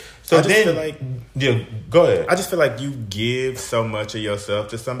like that. So I just feel like, go ahead. I just feel like you give so much of yourself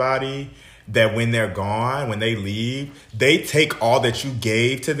to somebody that when they're gone, when they leave, they take all that you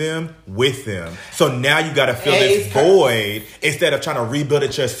gave to them with them. So now you got to fill this void. Instead of trying to rebuild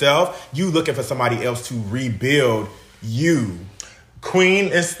it yourself, you looking for somebody else to rebuild you.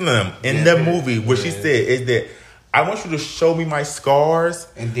 Queen and Slim in the movie, what she said is that I want you to show me my scars,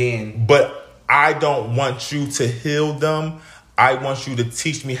 but I don't want you to heal them. I want you to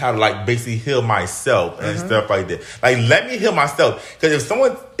teach me how to, like, basically heal myself and stuff like that. Like, let me heal myself. Because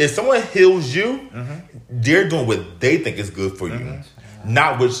if someone heals you, they're doing what they think is good for you,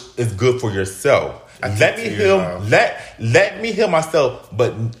 not what is good for yourself. Let me heal myself,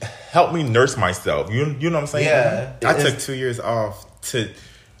 but help me nurse myself. You know what I'm saying? Yeah. I took 2 years off to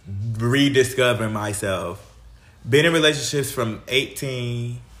rediscover myself. Been in relationships from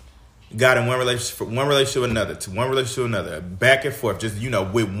 18. Got in one relationship to another, back and forth, just,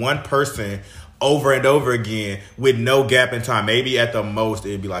 with one person over and over again with no gap in time. Maybe at the most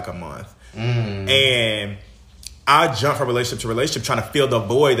it'd be like a month. And I jumped from relationship to relationship trying to fill the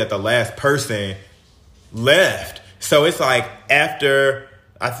void that the last person left. So it's like after,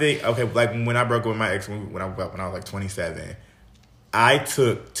 I think, okay, like when I broke up with my ex when I was like 27, I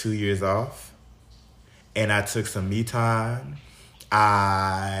took 2 years off and I took some me time.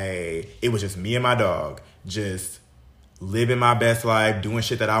 It was just me and my dog, just living my best life, doing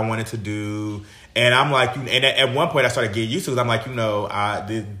shit that I wanted to do. And I'm like, and at one point I started getting used to it. I'm like,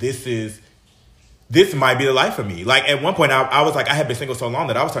 this might be the life for me. Like at one point I was like, I had been single so long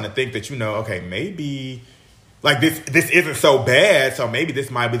that I was starting to think that, okay, maybe like this isn't so bad. So maybe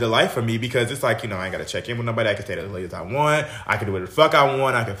this might be the life for me, because it's like, I ain't got to check in with nobody. I can stay as late as I want. I can do whatever the fuck I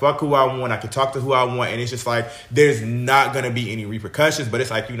want. I can fuck who I want. I can talk to who I want. And it's just like, there's not going to be any repercussions. But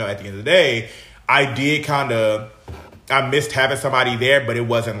it's like, at the end of the day, I missed having somebody there, but it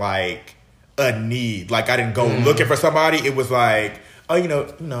wasn't like a need. Like I didn't go looking for somebody. It was like, oh,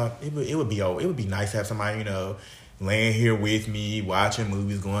 it would be nice to have somebody, laying here with me, watching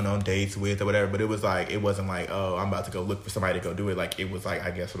movies, going on dates with or whatever. But it was like, it wasn't like, oh, I'm about to go look for somebody to go do it. Like, it was like,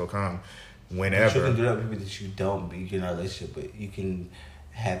 I guess it'll come whenever. You can do that with people that you don't be in a relationship, but you can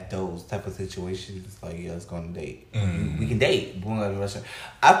have those type of situations. It's like, yeah, let's go on a date. We can date. We can go to a restaurant.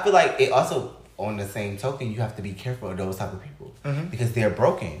 I feel like it also, on the same token, you have to be careful of those type of people because they're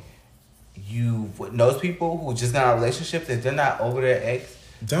broken. Those people who just got in relationships, if they're not over their ex,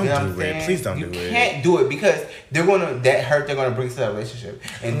 don't do it. Please don't do it. You can't do it because they're gonna bring to that relationship.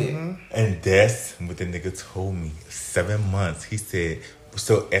 And And that's what the nigga told me. 7 months. He said,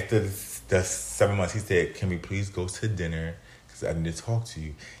 so after the 7 months, he said, can we please go to dinner? Because I need to talk to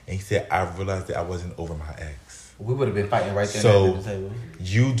you. And he said, I realized that I wasn't over my ex. we would have been fighting right there So, at the table.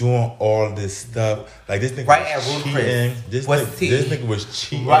 you doing all this stuff. Like, this nigga Right was at room cheating. Chris. What's the tea? This nigga was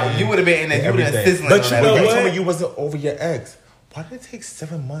cheating. Right, you would have been in there. You would have been sizzling. But on you that. know You what? know You told what? me you wasn't over your ex. Why did it take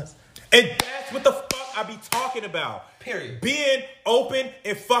 7 months? And that's what the fuck I be talking about. Period. Being open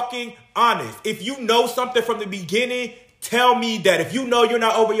and fucking honest. If you know something from the beginning, tell me that. If you know you're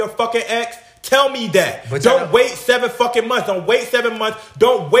not over your fucking ex, tell me that. But don't wait 7 fucking months. Don't wait 7 months.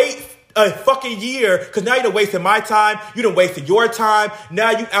 Don't wait a fucking year, because now you done wasted my time. You done wasted your time.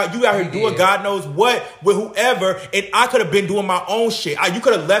 Now you out here doing God knows what with whoever, and I could have been doing my own shit. You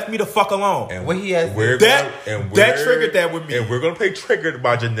could have left me the fuck alone. And What he has- that triggered that with me. And we're gonna play Triggered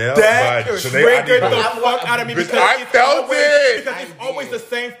by Janelle. That by Janae. triggered I the need to- fuck out of me because I it's felt always, it. Because it's always the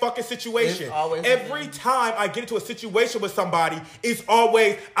same fucking situation. It's always Every time I get into a situation with somebody, it's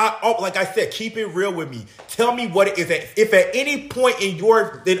always like I said, keep it real with me. Tell me what it is. If at any point in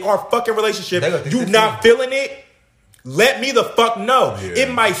our fucking relationship you not feeling it, let me the fuck know. Yeah.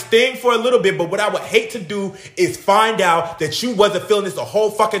 It might sting for a little bit, but what I would hate to do is find out that you wasn't feeling this the whole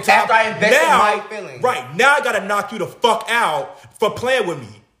fucking time. After I invested my feelings. Right, now I gotta knock you the fuck out for playing with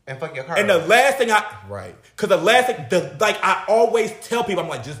me. And fuck your car. And the last thing I always tell people, I'm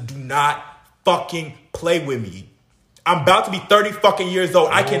like, just do not fucking play with me. I'm about to be 30 fucking years old.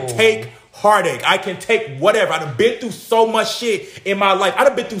 I can take heartache. I can take whatever. I done been through so much shit in my life. I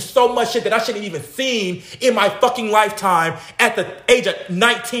done been through so much shit that I shouldn't even seen in my fucking lifetime at the age of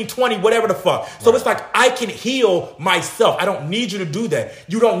 19, 20, whatever the fuck. So it's like, I can heal myself. I don't need you to do that.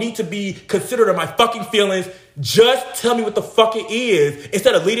 You don't need to be considerate of my fucking feelings. Just tell me what the fuck it is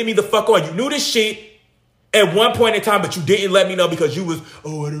instead of leading me the fuck on. You knew this shit at one point in time, but you didn't let me know because you was,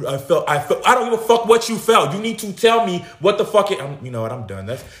 I felt. I don't give a fuck what you felt. You need to tell me what the fuck it. You know what? I'm done.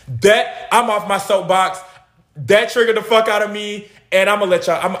 I'm off my soapbox. That triggered the fuck out of me, and I'm gonna let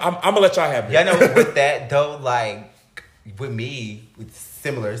y'all. I'm gonna let y'all have it. Yeah, I know with that though, like with me, with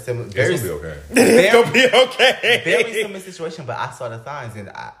similar, It's very, gonna be okay. It's gonna be okay. very similar situation, but I saw the signs and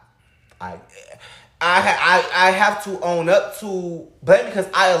I have to own up to blame because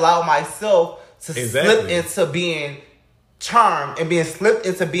I allow myself to slip into being charmed and being slipped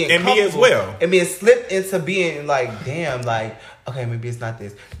into being And me as well. and being slipped into being like, damn, like, okay, maybe it's not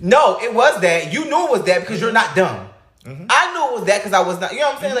this. No, it was that. You knew it was that because you're not dumb. I knew it was that because I was not. You know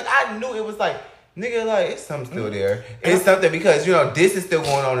what I'm saying? Like, I knew it was like, nigga, like, it's something still there. It's something because, you know, this is still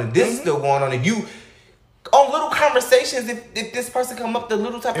going on and this is still going on and you. On little conversations, if this person come up, the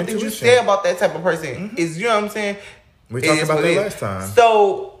little type of things you say about that type of person is, you know what I'm saying? We talked about that last time.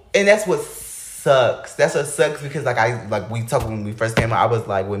 So, and that's what sucks. That's what sucks because we talked when we first came out. I was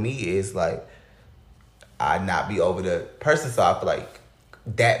like, with me is like, I not be over the person. So I feel like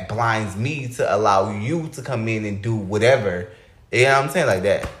that blinds me to allow you to come in and do whatever. You know what I'm saying? Like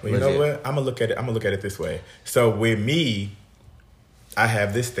that. Well, you know what? I'm gonna look at it this way. So with me, I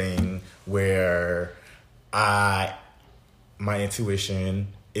have this thing where my intuition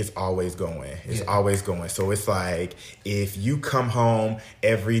is always going. It's always going. So it's like if you come home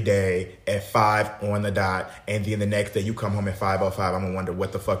every day at 5 on the dot, and then the next day you come home at 5:05, I'm gonna wonder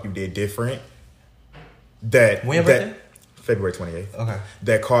what the fuck you did different. When birthday? February 28th. Okay.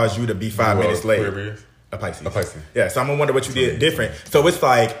 That caused you to be 5 minutes late. A Pisces. Yeah, so I'm gonna wonder what you did different. So it's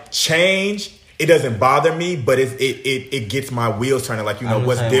like change. It doesn't bother me, but it gets my wheels turning. Like, you know,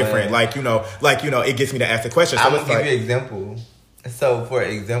 what's different? Like, you know, it gets me to ask the question. So I'm it's gonna give like, you an example. So for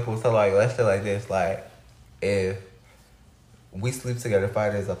example, like let's say like this, like if we sleep together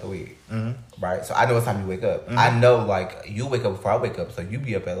 5 days out the week, right? So I know what time you wake up. I know like you wake up before I wake up, so you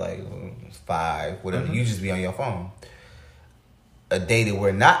be up at like 5, whatever. You just be on your phone. A day that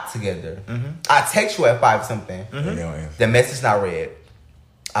we're not together, I text you at 5 something. The message not read.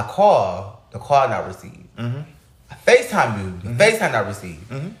 I call. The call not received. I FaceTime you. The FaceTime not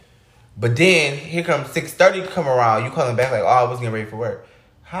received. But then here comes 6:30 come around. You calling back like, oh, I wasn't getting ready for work.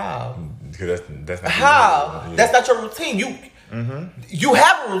 How? That's not How? That's not your routine. You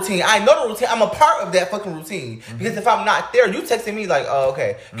have a routine. I know the routine. I'm a part of that fucking routine. Because if I'm not there, you texting me like, oh,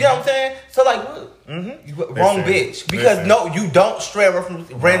 okay. You know what I'm saying? So like, wrong bitch. Because no, you don't stray away from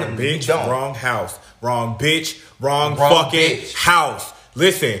randomly. Wrong bitch, you don't. wrong house. Wrong bitch, wrong Wrong fucking bitch. house.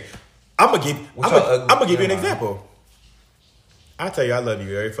 Listen, I'm gonna give you an example. I tell you I love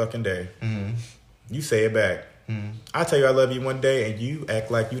you every fucking day. You say it back. I tell you I love you one day and you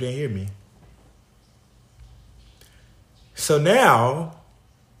act like you didn't hear me. So now,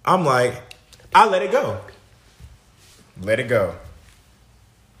 I'm like, I let it go. Let it go.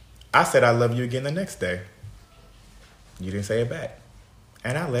 I said I love you again the next day. You didn't say it back.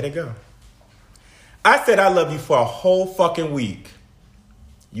 And I let it go. I said I love you for a whole fucking week.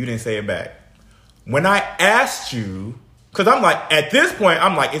 You didn't say it back. When I asked you, because I'm like, at this point,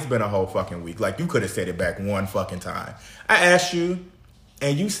 I'm like, it's been a whole fucking week. Like, you could have said it back one fucking time. I asked you,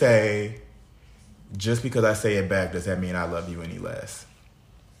 and you say, just because I say it back, does that mean I love you any less?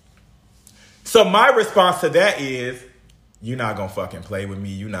 So my response to that is, you're not gonna fucking play with me.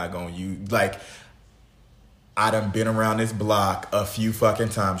 You're not gonna, I done been around this block a few fucking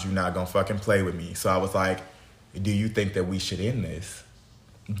times. You're not gonna fucking play with me. So I was like, do you think that we should end this?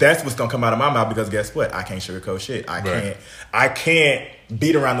 That's what's gonna come out of my mouth because guess what? I can't sugarcoat shit. I can't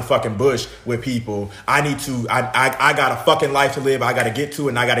beat around the fucking bush with people. I got a fucking life to live. I gotta get to it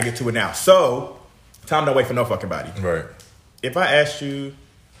and I gotta get to it now. So, time don't wait for no fucking body. Right. If I asked you,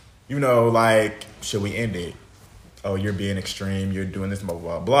 like, should we end it? Oh, you're being extreme. You're doing this, blah,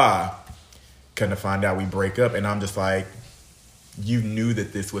 blah, blah. Couldn't find out we break up. And I'm just like, you knew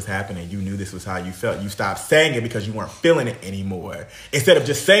that this was happening. You knew this was how you felt. You stopped saying it because you weren't feeling it anymore. Instead of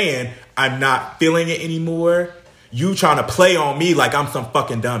just saying, I'm not feeling it anymore, you trying to play on me like I'm some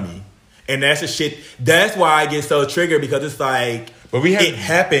fucking dummy. And that's the shit. That's why I get so triggered because it's like, it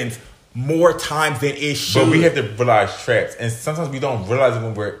happens more times than it should. But we have to realize traps. And sometimes we don't realize it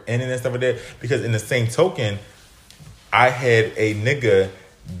when we're in it and stuff like that. Because in the same token, I had a nigga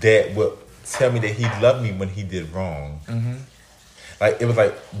that would tell me that he loved me when he did wrong. Like, it was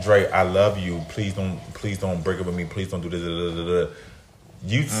like, Dre, I love you. Please don't break up with me. Please don't do this.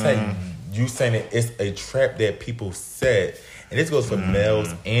 You saying that it's a trap that people set. And this goes for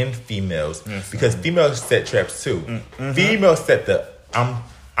males and females. Because females set traps too. Females set the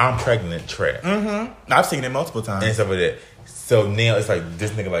I'm pregnant trap. I've seen it multiple times. And stuff like that. So now it's like,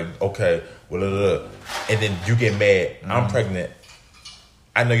 this nigga like, okay, well, and then you get mad. I'm pregnant.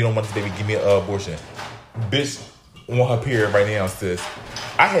 I know you don't want this baby. Give me an abortion. Bitch want her period right now, sis.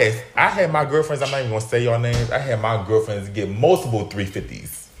 I had my girlfriends, I'm not even going to say your names. I had my girlfriends get multiple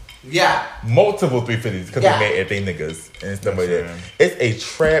 350s. Yeah. Multiple 350s because they mad at they niggas and stuff like that. It's a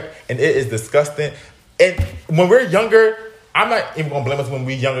trap and it is disgusting. And when we're younger, I'm not even gonna blame us when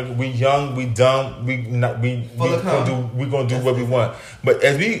we younger. We young, we dumb, we gonna do what we want. But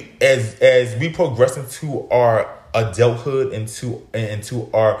as we progress into our adulthood, into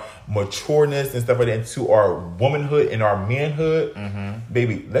our matureness and stuff like that, into our womanhood and our manhood,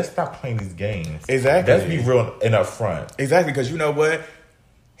 baby, let's stop playing these games. Exactly. Let's be real and upfront. Exactly, because you know what?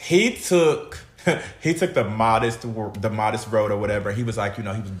 He took the modest road or whatever. He was like, he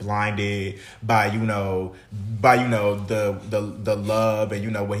was blinded by the love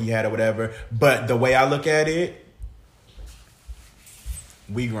and what he had or whatever. But the way I look at it,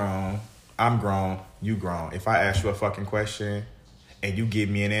 we grown. I'm grown. You grown. If I ask you a fucking question and you give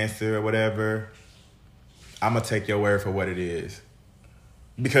me an answer or whatever, I'm gonna take your word for what it is.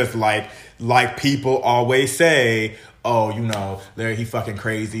 Because like people always say, oh, he fucking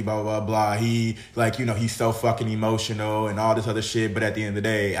crazy, blah, blah, blah. He, he's so fucking emotional and all this other shit. But at the end of the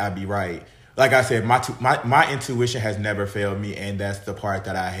day, I'd be right. Like I said, my intuition has never failed me. And that's the part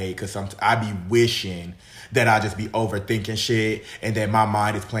that I hate. Because I be wishing that I just be overthinking shit and that my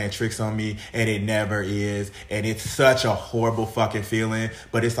mind is playing tricks on me. And it never is. And it's such a horrible fucking feeling.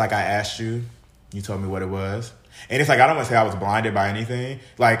 But it's like I asked you. You told me what it was. And it's like, I don't want to say I was blinded by anything.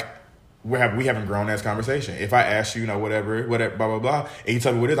 Like, we haven't grown as conversation. If I ask you, whatever, blah, blah, blah, and you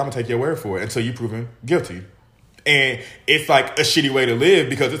tell me what it is, I'm going to take your word for it until you prove him guilty. And it's like a shitty way to live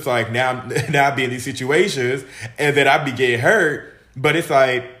because it's like now I be in these situations and then I be getting hurt. But it's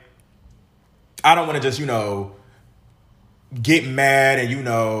like, I don't want to just, get mad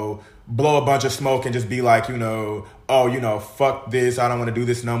and, blow a bunch of smoke and just be like, fuck this. I don't want to do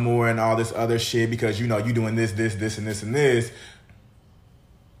this no more and all this other shit because, you doing this, and this, and this.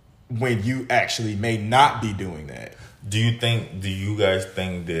 When you actually may not be doing that. Do you guys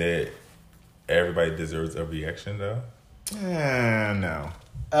think that everybody deserves a reaction though? No. No.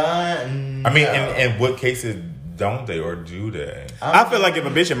 I mean, in what cases don't they or do they? I feel like if a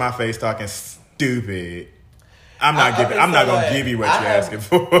bitch in my face talking stupid, I'm not gonna give you what you're asking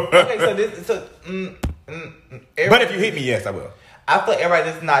for. Okay, so but if you hit me, yes, I will. I feel like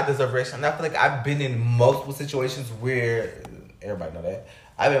everybody does not deserve reaction. And I feel like I've been in multiple situations where everybody know that.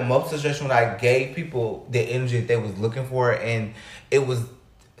 I've been in multiple situations when I gave people the energy that they was looking for, and it was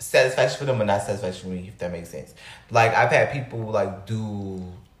satisfaction for them, but not satisfaction for me. If that makes sense. Like I've had people like do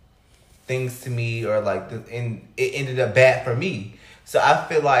things to me, or like, and it ended up bad for me. So I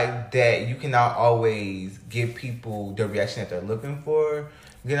feel like that you cannot always give people the reaction that they're looking for.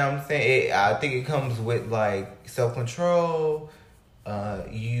 You know what I'm saying? I think it comes with like self-control,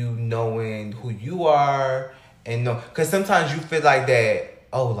 you knowing who you are, and know, because sometimes you feel like that.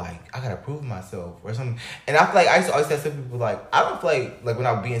 Oh, like I gotta prove myself or something. And I feel like I used to always tell some people like I don't feel like when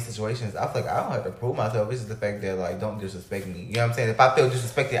I be in situations, I feel like I don't have to prove myself. It's just the fact that like don't disrespect me. You know what I'm saying? If I feel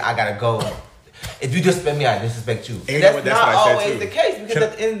disrespected, I gotta go. If you disrespect me, I disrespect you. And that's not always the case, because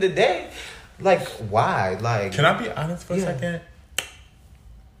at the end of the day, like why? Like, can I be honest for a second?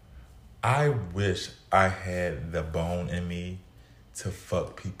 I wish I had the bone in me to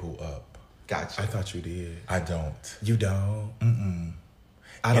fuck people up. Gotcha. I thought you did. I don't. You don't.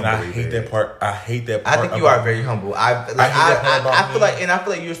 I hate that part. I hate that part. I think you are very humble. I feel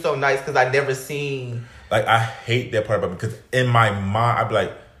like you're so nice, because I never seen. Like I hate that part about me, because in my mind I'd be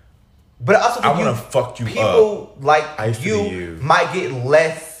like, but also I want to fuck you people up. Like you might get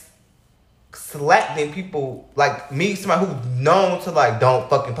less slack than people like me, somebody who's known to like don't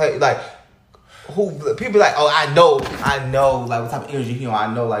fucking play, like who people like, oh I know like what type of energy he on,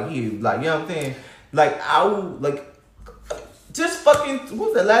 I know like he like, you know what I'm saying, like I would like just fucking,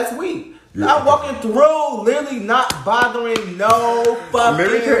 what was it, last week? I'm walking through, literally not bothering no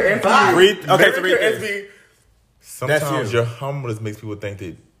fucking body. Okay, sometimes your humbleness makes people think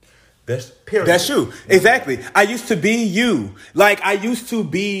that that's you. Exactly. I used to be you. Like, I used to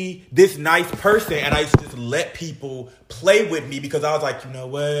be this nice person, and I used to just let people play with me, because I was like, you know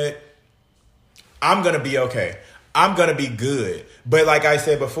what? I'm going to be okay. I'm going to be good. But like I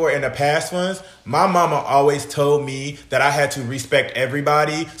said before, in the past ones, my mama always told me that I had to respect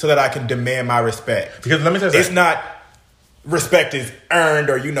everybody so that I can demand my respect. Because let me tell you something. It's not respect is earned,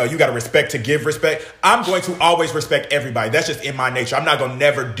 or, you know, you got to respect to give respect. I'm going to always respect everybody. That's just in my nature. I'm not going to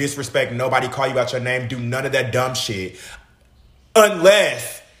never disrespect nobody, call you out your name, do none of that dumb shit,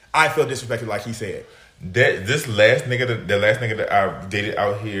 unless I feel disrespected, like he said. The last nigga that I dated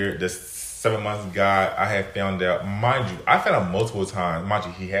out here, this 7 months guy, I had found out, mind you, I found out multiple times. Mind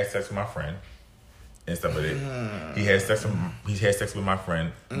you, he had sex with my friend and stuff like that. He had sex with my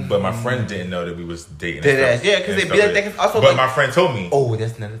friend, but my friend didn't know that we was dating. Yeah, because they be like, they can also. But my friend told me. Oh,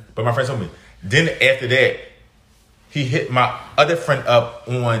 that's not. But my friend told me. Then after that, he hit my other friend up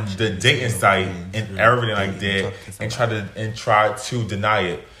on the dating site and everything like that, and tried to deny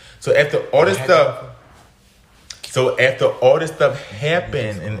it. So after all this stuff.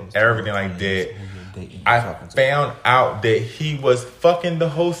 Happened and everything like that, I found out that he was fucking the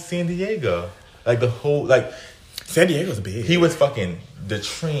whole San Diego. Like the whole, like, San Diego's big. He was fucking the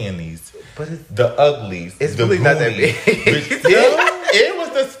trannies, the uglies. It's the really goonies. not that big. It was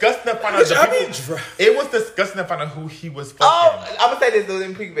disgusting to find out. It was disgusting to find out who he was fucking. Oh, I'm gonna say this though,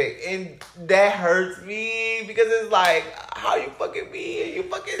 in piggyback, and that hurts me, because it's like, how you fucking me and you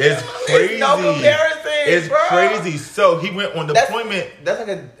fucking. It's crazy. It's no comparison. It's bro. crazy. So he went on deployment. That's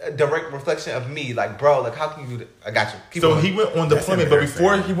like a direct reflection of me. Like, bro, like how can you do that? I got you. Keep so going. he went on deployment, but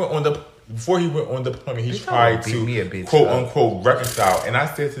before he went on deployment, he tried to quote unquote reconcile. And I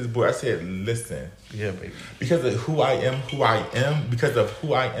said to this boy, I said, listen, yeah, baby, because of who I am,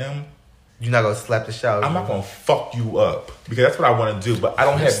 you're not gonna slap the shower. I'm not gonna fuck you up, because that's what I want to do. But I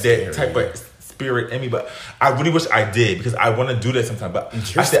don't have that type of spirit in me. But I really wish I did, because I want to do that sometimes. But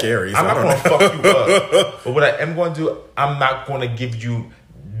you're scary. I'm not gonna fuck you up. But what I am going to do, I'm not going to give you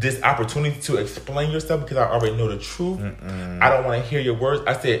this opportunity to explain yourself, because I already know the truth. I don't want to hear your words.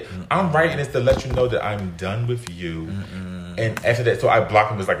 I said, I'm writing this to let you know that I'm done with you. And after that, so I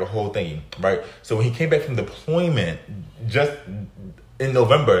blocked him. It's like a whole thing, right? So when he came back from deployment, just in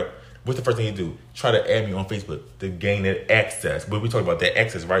November, what's the first thing he do? Try to add me on Facebook to gain that access. But we talk about that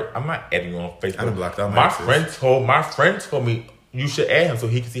access, right? I'm not adding you on Facebook. I done blocked out my friend told me you should add him so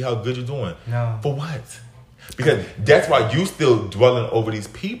he can see how good you're doing. No. For what? Because that's why you still dwelling over these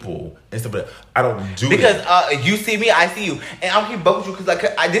people and stuff. But I don't do because you see me, I see you, and I'm keep bugging you because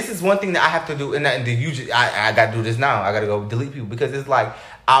like this is one thing that I have to do, and I got to do this now. I got to go delete people because it's like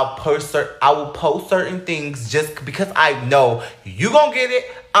I will post certain things just because I know you gonna get it.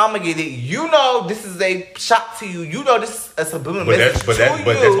 I'm gonna get it. You know this is a shock to you. You know this is a subliminal message But that's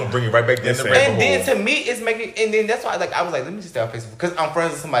gonna bring you right back down the rabbit And then hole. to me, it's making. And then that's why I was like, let me just stay on Facebook because I'm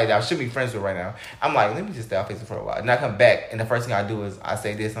friends with somebody that I should be friends with right now. I'm like, let me just stay on Facebook for a while. And I come back, and the first thing I do is I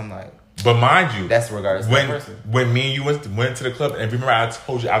say this. I'm like, But mind you, that's regardless of when the person. when me and you went to the club, and remember I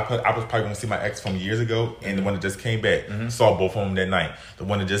told you I was probably going to see my ex from years ago, and the one that just came back, saw both of them that night. The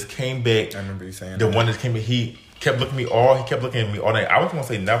one that just came back, I remember you saying the that. one that came back, he kept looking at me all night. I wasn't going to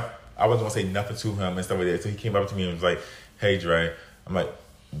say nothing. I wasn't going to say nothing to him and stuff like that. So he came up to me and was like, "Hey, Dre," I'm like,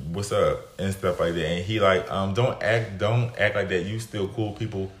 "What's up?" and stuff like that. And he like, don't act like that. You still cool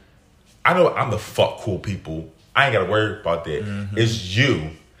people. I know I'm the fuck cool people. I ain't got to worry about that. It's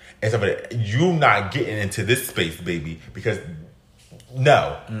you. And stuff like that. You not getting into this space, baby, because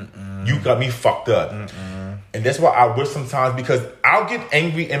no, you got me fucked up. And that's why I wish sometimes, because I'll get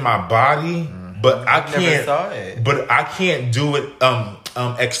angry in my body, but I Never can't. saw it. But I can't do it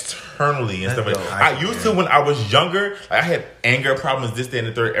externally and stuff like dope. that. I used to when I was younger. Like I had anger problems, this, that, and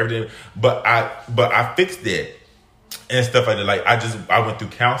the third, every day. But I fixed it. And stuff like that. Like I went through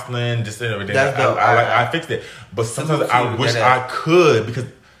counseling, just and everything. That's dope. I fixed it. But sometimes I wish I could, because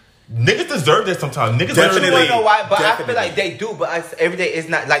niggas deserve that sometimes. Niggas But you definitely. wanna know why? But I Definitely. feel like they do. But every day it's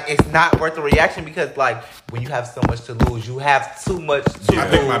not like it's not worth the reaction, because like when you have so much to lose, you have too much to I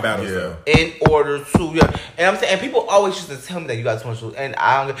pick my lose battles Yeah. though. in order to. Yeah. And I'm saying, and people always used to tell me that you got too much to lose, and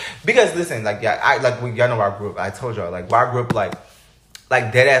I don't, because listen, like I like when y'all know where I grew up. I told y'all like where I grew up,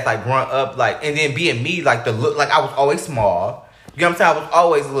 like dead ass, like growing up, like, and then being me, like the look, like I was always small. You know what I'm saying? I was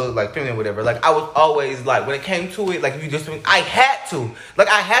always a little like feminine, whatever. Like I was always like, when it came to it, like if you just, I had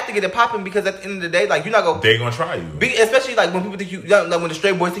to get it popping, because at the end of the day, like you're not gonna. They gonna try you. Especially like when people think you, like when the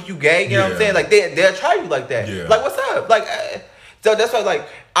straight boys think you gay, you know what I'm Yeah. saying? Like they'll try you like that. Yeah. Like what's up? Like so that's why like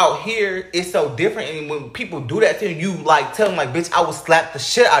out here it's so different, and when people do that to you, like tell them like, bitch, I will slap the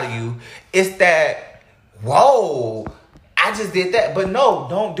shit out of you. It's that, whoa, I just did that, but no,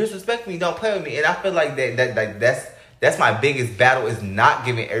 don't disrespect me, don't play with me, and I feel like that's my biggest battle, is not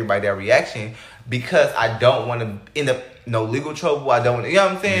giving everybody that reaction, because I don't want to end up no legal trouble. I don't, you know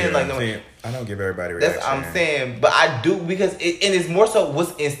what I'm saying? Yeah. like no, See, I don't give everybody a reaction. that's what I'm saying, but I do, because and it's more so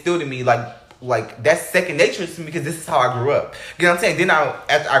what's instilled in me, like that's second nature to me, because this is how I grew up. You know what I'm saying? Then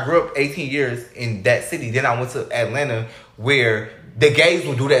after I grew up 18 years in that city, then I went to Atlanta, where the gays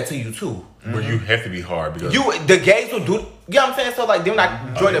will do that to you too. Where you have to be hard, because The gays will do, you know what I'm saying? So like then when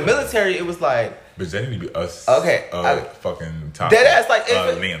I joined the military, it was like, but that need to be us. Okay, fucking top. dead ass, like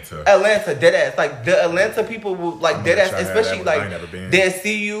Atlanta. dead ass, like the Atlanta people will like dead ass, try that. especially I ain't like never been. they'll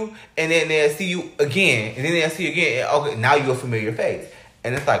see you and then they'll see you again and then they'll see you again. And, okay, now you're a familiar face,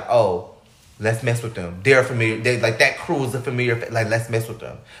 and it's like, oh, let's mess with them. They're familiar. They like that crew is a familiar face. Like let's mess with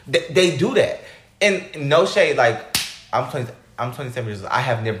them. They do that, and no shade. Like I'm 27 years old. I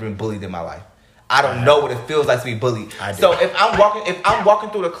have never been bullied in my life. I don't know what it feels like to be bullied. So if I'm walking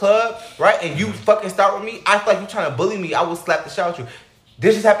through the club, right, and you fucking start with me, I feel like you trying to bully me, I will slap the shit out of you.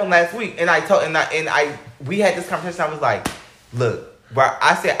 This just happened last week, and we had this conversation. I was like, look, where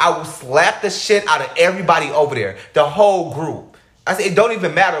I said I will slap the shit out of everybody over there, the whole group. I said it don't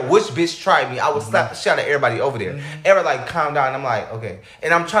even matter which bitch tried me, I will slap the shit out of everybody over there. Everybody like calm down. I'm like, okay,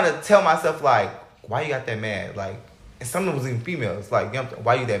 and I'm trying to tell myself like, why you got that mad? Like, and some of them was even females. Like, you know,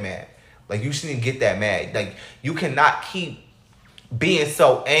 why you that mad? Like, you shouldn't get that mad. Like, you cannot keep being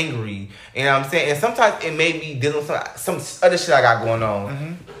so angry. You know what I'm saying? And sometimes it may be dealing with some other shit I got going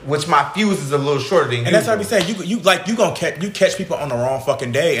on, which my fuse is a little shorter than And that's what I be saying. You gonna catch people on the wrong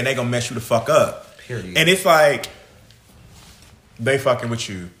fucking day, and they gonna mess you the fuck up. Period. And it's like they fucking with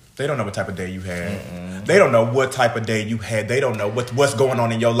you. They don't know what type of day you had. They don't know what type of day you had. They don't know what's going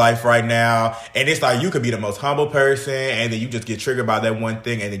on in your life right now. And it's like you could be the most humble person, and then you just get triggered by that one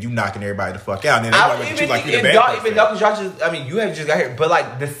thing, and then you knocking everybody the fuck out. And then they want to look at you like you the bad y'all person. even know, because y'all just, I mean, you have just got here, but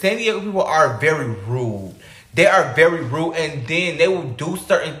like the San Diego people are very rude. They are very rude, and then they will do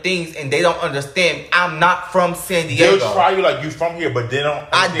certain things, and they don't understand. I'm not from San Diego. They'll try you like you from here, but they don't.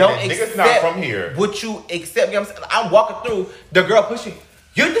 I don't Niggas accept not from here. what you accept. You know what I'm saying? I'm walking through, the girl pushing.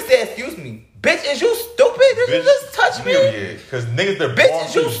 You just said, excuse me. Bitch, is you stupid? Did you just touch me? Because niggas, they're Bitch, born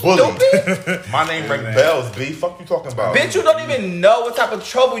is to you be bullied. stupid? My name ring bells, B. Fuck you talking about? Bitch, you don't even know what type of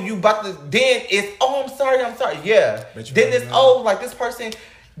trouble you about to. Then it's, oh, I'm sorry. Yeah. Bitch, Then it's, oh, like this person,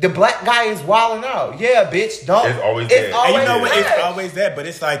 the black guy is wilding out. Yeah, bitch, don't. It's always that. And you know what? that. It's always that. But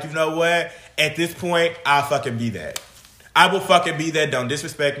it's like, you know what? At this point, I'll fucking be that. I will fucking be that. Don't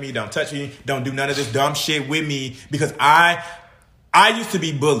disrespect me. Don't touch me. Don't do none of this dumb shit with me. Because I used to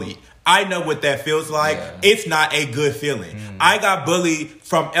be bullied. I know what that feels like. Yeah. It's not a good feeling. I got bullied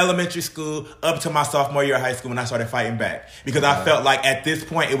from elementary school up to my sophomore year of high school when I started fighting back. Because I felt like at this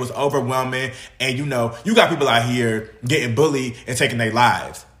point it was overwhelming. And you got people out here getting bullied and taking their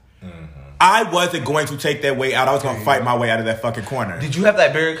lives. I wasn't going to take that way out. I was going to fight my way out of that fucking corner. Did you have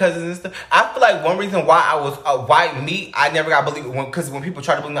like bigger cousins and stuff? I feel like one reason why I never got bullied, because when people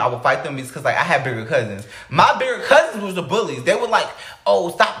try to bully me, I would fight them, is because like I had bigger cousins. My bigger cousins was the bullies. They were like, oh,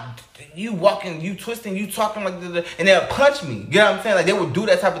 stop. You walking, you twisting, you talking like this, and they'll punch me. You know what I'm saying? Like they would do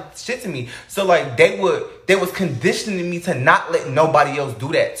that type of shit to me. So like they was conditioning me to not let nobody else do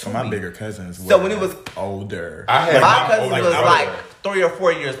that to me. My bigger cousins were so when it was older. My cousin was like 3 or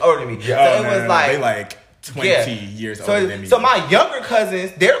 4 years older than me. Yeah, so it was like they like 20 years older than me. So my younger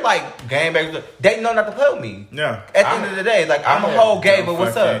cousins, they're like gangbangers. They know not to play with me. Yeah. At the end of the day, like I'm a whole gay, but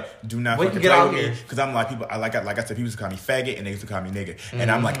what's up? Do not we fucking can get play out with here. me. Because I'm like people. Like I said, people used to call me faggot and they used to call me nigga.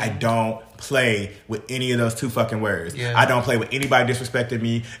 And I'm like, I don't play with any of those two fucking words. Yeah. I don't play with anybody disrespecting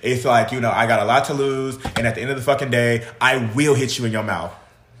me. It's like, I got a lot to lose, and at the end of the fucking day, I will hit you in your mouth.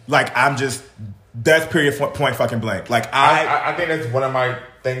 Like that's period point fucking blank. Like I think that's one of my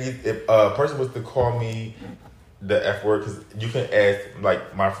things. If a person was to call me the F word, because you can ask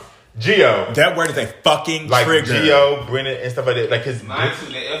like my Gio. That word is a fucking like trigger. Gio, Brennan, and stuff like that. Like his mine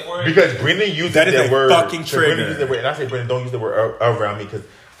too, the F word. Because Brennan uses that word. Fucking trigger. Brennan uses that word, and I say Brennan, don't use the word around me, because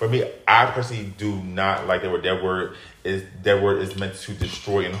for me, I personally do not like that word. That word is meant to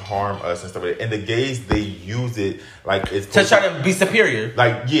destroy and harm us and stuff like that. And the gays, they use it like it's to try to be superior.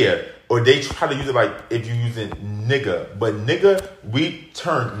 Like or they try to use it like if you're using nigga, but nigga, we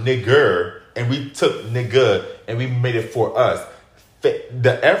turned nigger. And we took nigga and we made it for us.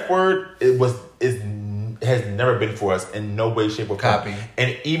 The F word has never been for us in no way, shape, or form.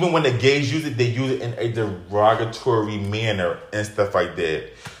 And even when the gays use it, they use it in a derogatory manner and stuff like that.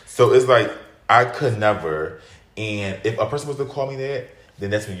 So it's like I could never. And if a person was to call me that, then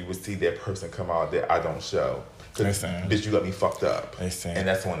that's when you would see that person come out that I don't show. Bitch, you got me fucked up. Listen. And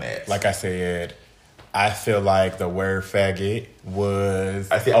that's on that. Like I said, I feel like the word faggot was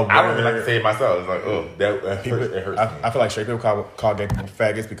I don't even like to say it myself. It's like, oh, it hurts me. I feel like straight people call gay people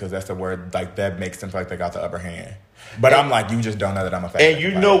faggots because that's the word like that makes them feel like they got the upper hand. But I'm like, you just don't know that I'm a faggot. And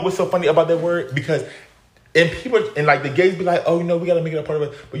you know what's so funny about that word? Because like the gays be like, oh, we gotta make it a part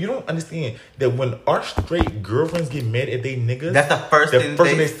of it. But you don't understand that when our straight girlfriends get mad at they niggas, that's the first thing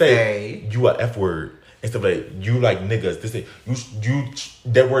they say. You a F word. And stuff like that. You like niggas. They say you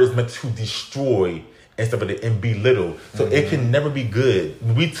that word is meant to destroy and stuff like that and belittle. So it can never be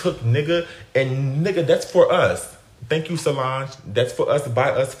good. We took nigga, and nigga, that's for us. Thank you, Solange. That's for us, by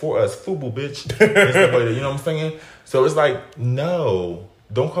us, for us. Fubu, bitch. And stuff like that. You know what I'm saying? So it's like, no,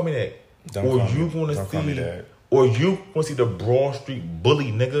 don't call me that. Or you want to see the Broad Street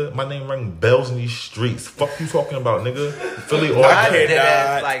bully, nigga. My name rang bells in these streets. Fuck you talking about, nigga. Philly all I did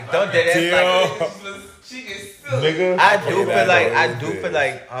that. Like, don't do that. Like, nigga. I do feel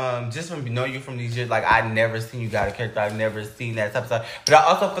like just from knowing you from these years, like I never seen you got a character. I've never seen that type of stuff. But I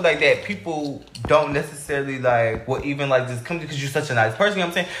also feel like that people don't necessarily like even like just come because you're such a nice person. You know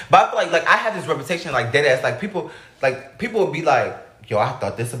what I'm saying? But I feel like I have this reputation like dead ass. Like people would be like, yo, I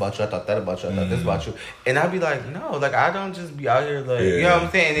thought this about you. I thought that about you. I thought this about you. And I'd be like, no, like I don't just be out here like you know what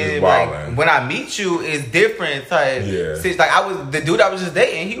I'm saying. And like when I meet you, it's different type. Yeah. Like the dude I was just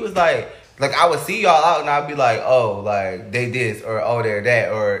dating. He was like I would see y'all out and I'd be like, oh, like they this or oh they're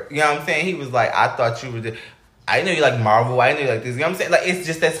that or you know what I'm saying. He was like, I thought you were. I didn't know you like Marvel. I didn't know you like this. You know what I'm saying? Like it's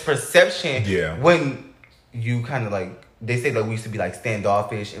just that perception. Yeah. When you kind of like. They say that we used to be like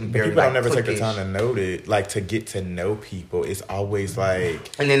standoffish and very people like don't never cliquish. take the time to note it, like to get to know people. It's always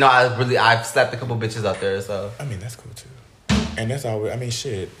like, and then I've slapped a couple bitches out there. So I mean that's cool too, and that's always. I mean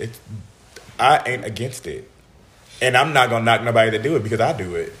shit, I ain't against it, and I'm not gonna knock nobody to do it because I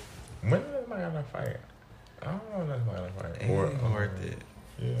do it. When am I gonna fight? I don't know if I'm gonna fight. Ain't worth it.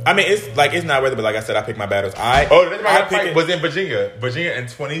 Yeah. I mean it's not worth it, but like I said, I pick my battles. That's my fight was in Virginia. Virginia in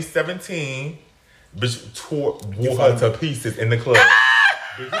 2017. Bitch wore her to pieces in the club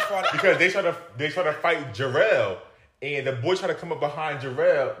because they try to fight Jarrell, and the boy tried to come up behind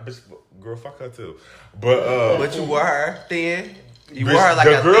Jarrell. Bitch, girl, fuck her too. But you wore her thin. You bitch, wore her like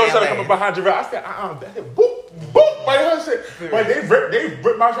the a girl tried to man. come up behind Jarrell. I said, that shit, boop, boop, like her shit. Like they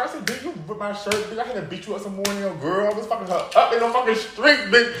ripped my shirt. I said, bitch, you ripped my shirt. Bitch, I had to beat you up some morning, girl. I was fucking her up in the fucking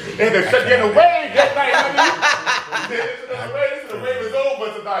street, bitch. And they shut you in the way that night, honey. The way was over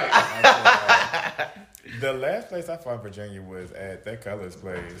tonight. The last place I found Virginia was at that Colors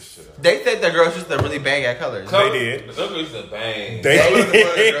place. They said the girls used to really bang at Colors. They did. The girls used to bang. They They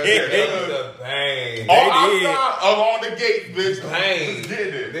did. used to bang. All did. outside, along the gate, bitch. Bang. Let's get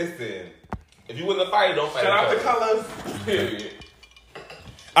it. Listen, if you want to fight, don't fight. Shout out to each other. Colors. Period.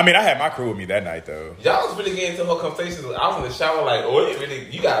 I mean, I had my crew with me that night though. Y'all was really getting into her conversations. I was in the shower like, oh, it really,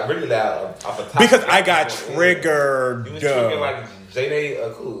 you got really loud off the top. Because I got triggered. You was triggered like J-Day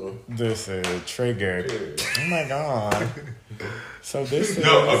cool. This is triggered. Oh my god. So this is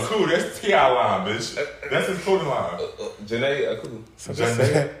No, cool. That's T.I. line, bitch. That's his clothing line. Janae cool. so this is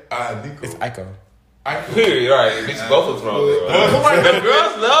Nico. it's Ico. Period. Right. Bitch, both of us wrong. Girl. The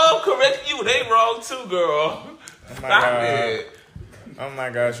girls love correcting you. They wrong too, girl. Oh my Stop god. it. Oh my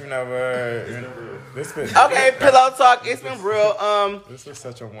gosh, you know what? This been Okay, Pillow Talk. It's been real. This was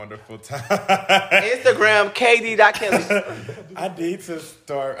such a wonderful time. Instagram KD.Kelly. I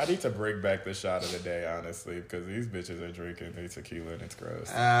need to bring back the shot of the day, honestly, because these bitches are drinking their tequila and it's gross.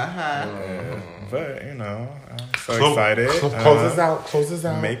 Yeah, but you know, I'm so excited. Close us out. Close us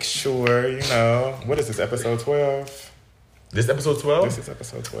out. Make sure you know what is this episode 12? This episode 12? This is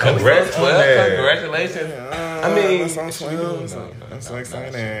episode 12. Congrats, on that. congratulations. I mean, that's on 12. I'm so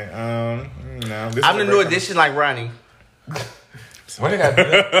excited. This I'm is the a new great addition like Ronnie. Bernie got beat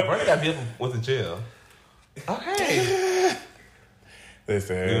up with the jail. Okay.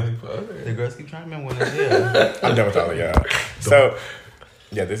 Listen, The girls keep trying to remember when they're I'm done with all of y'all. So,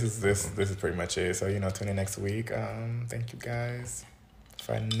 yeah, this is pretty much it. So, you know, tune in next week. Thank you guys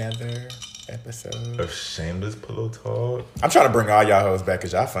for another episode. A shameless pillow talk. I'm trying to bring all y'all hoes back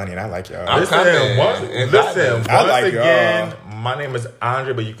because y'all funny and I like y'all. I'm coming. Listen, I once like again, y'all. my name is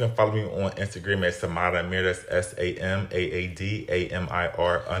Andre, but you can follow me on Instagram at Samara Amir. That's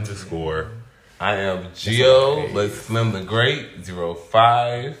SAMAADAMIR_. I am Gio, but Slim the Great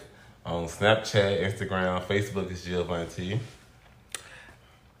 05 on Snapchat, Instagram, Facebook is Giovanni.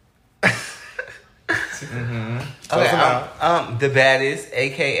 Okay, I'm the baddest,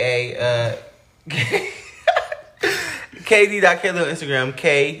 aka KD.Kelly on Instagram,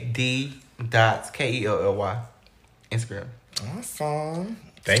 KD.KELLY Instagram. Awesome.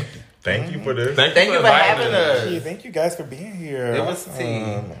 Thank you for this. Thank you for having us. Hey, thank you guys for being here. It was tea.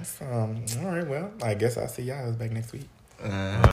 Awesome. All right, well, I guess I'll see y'all back next week.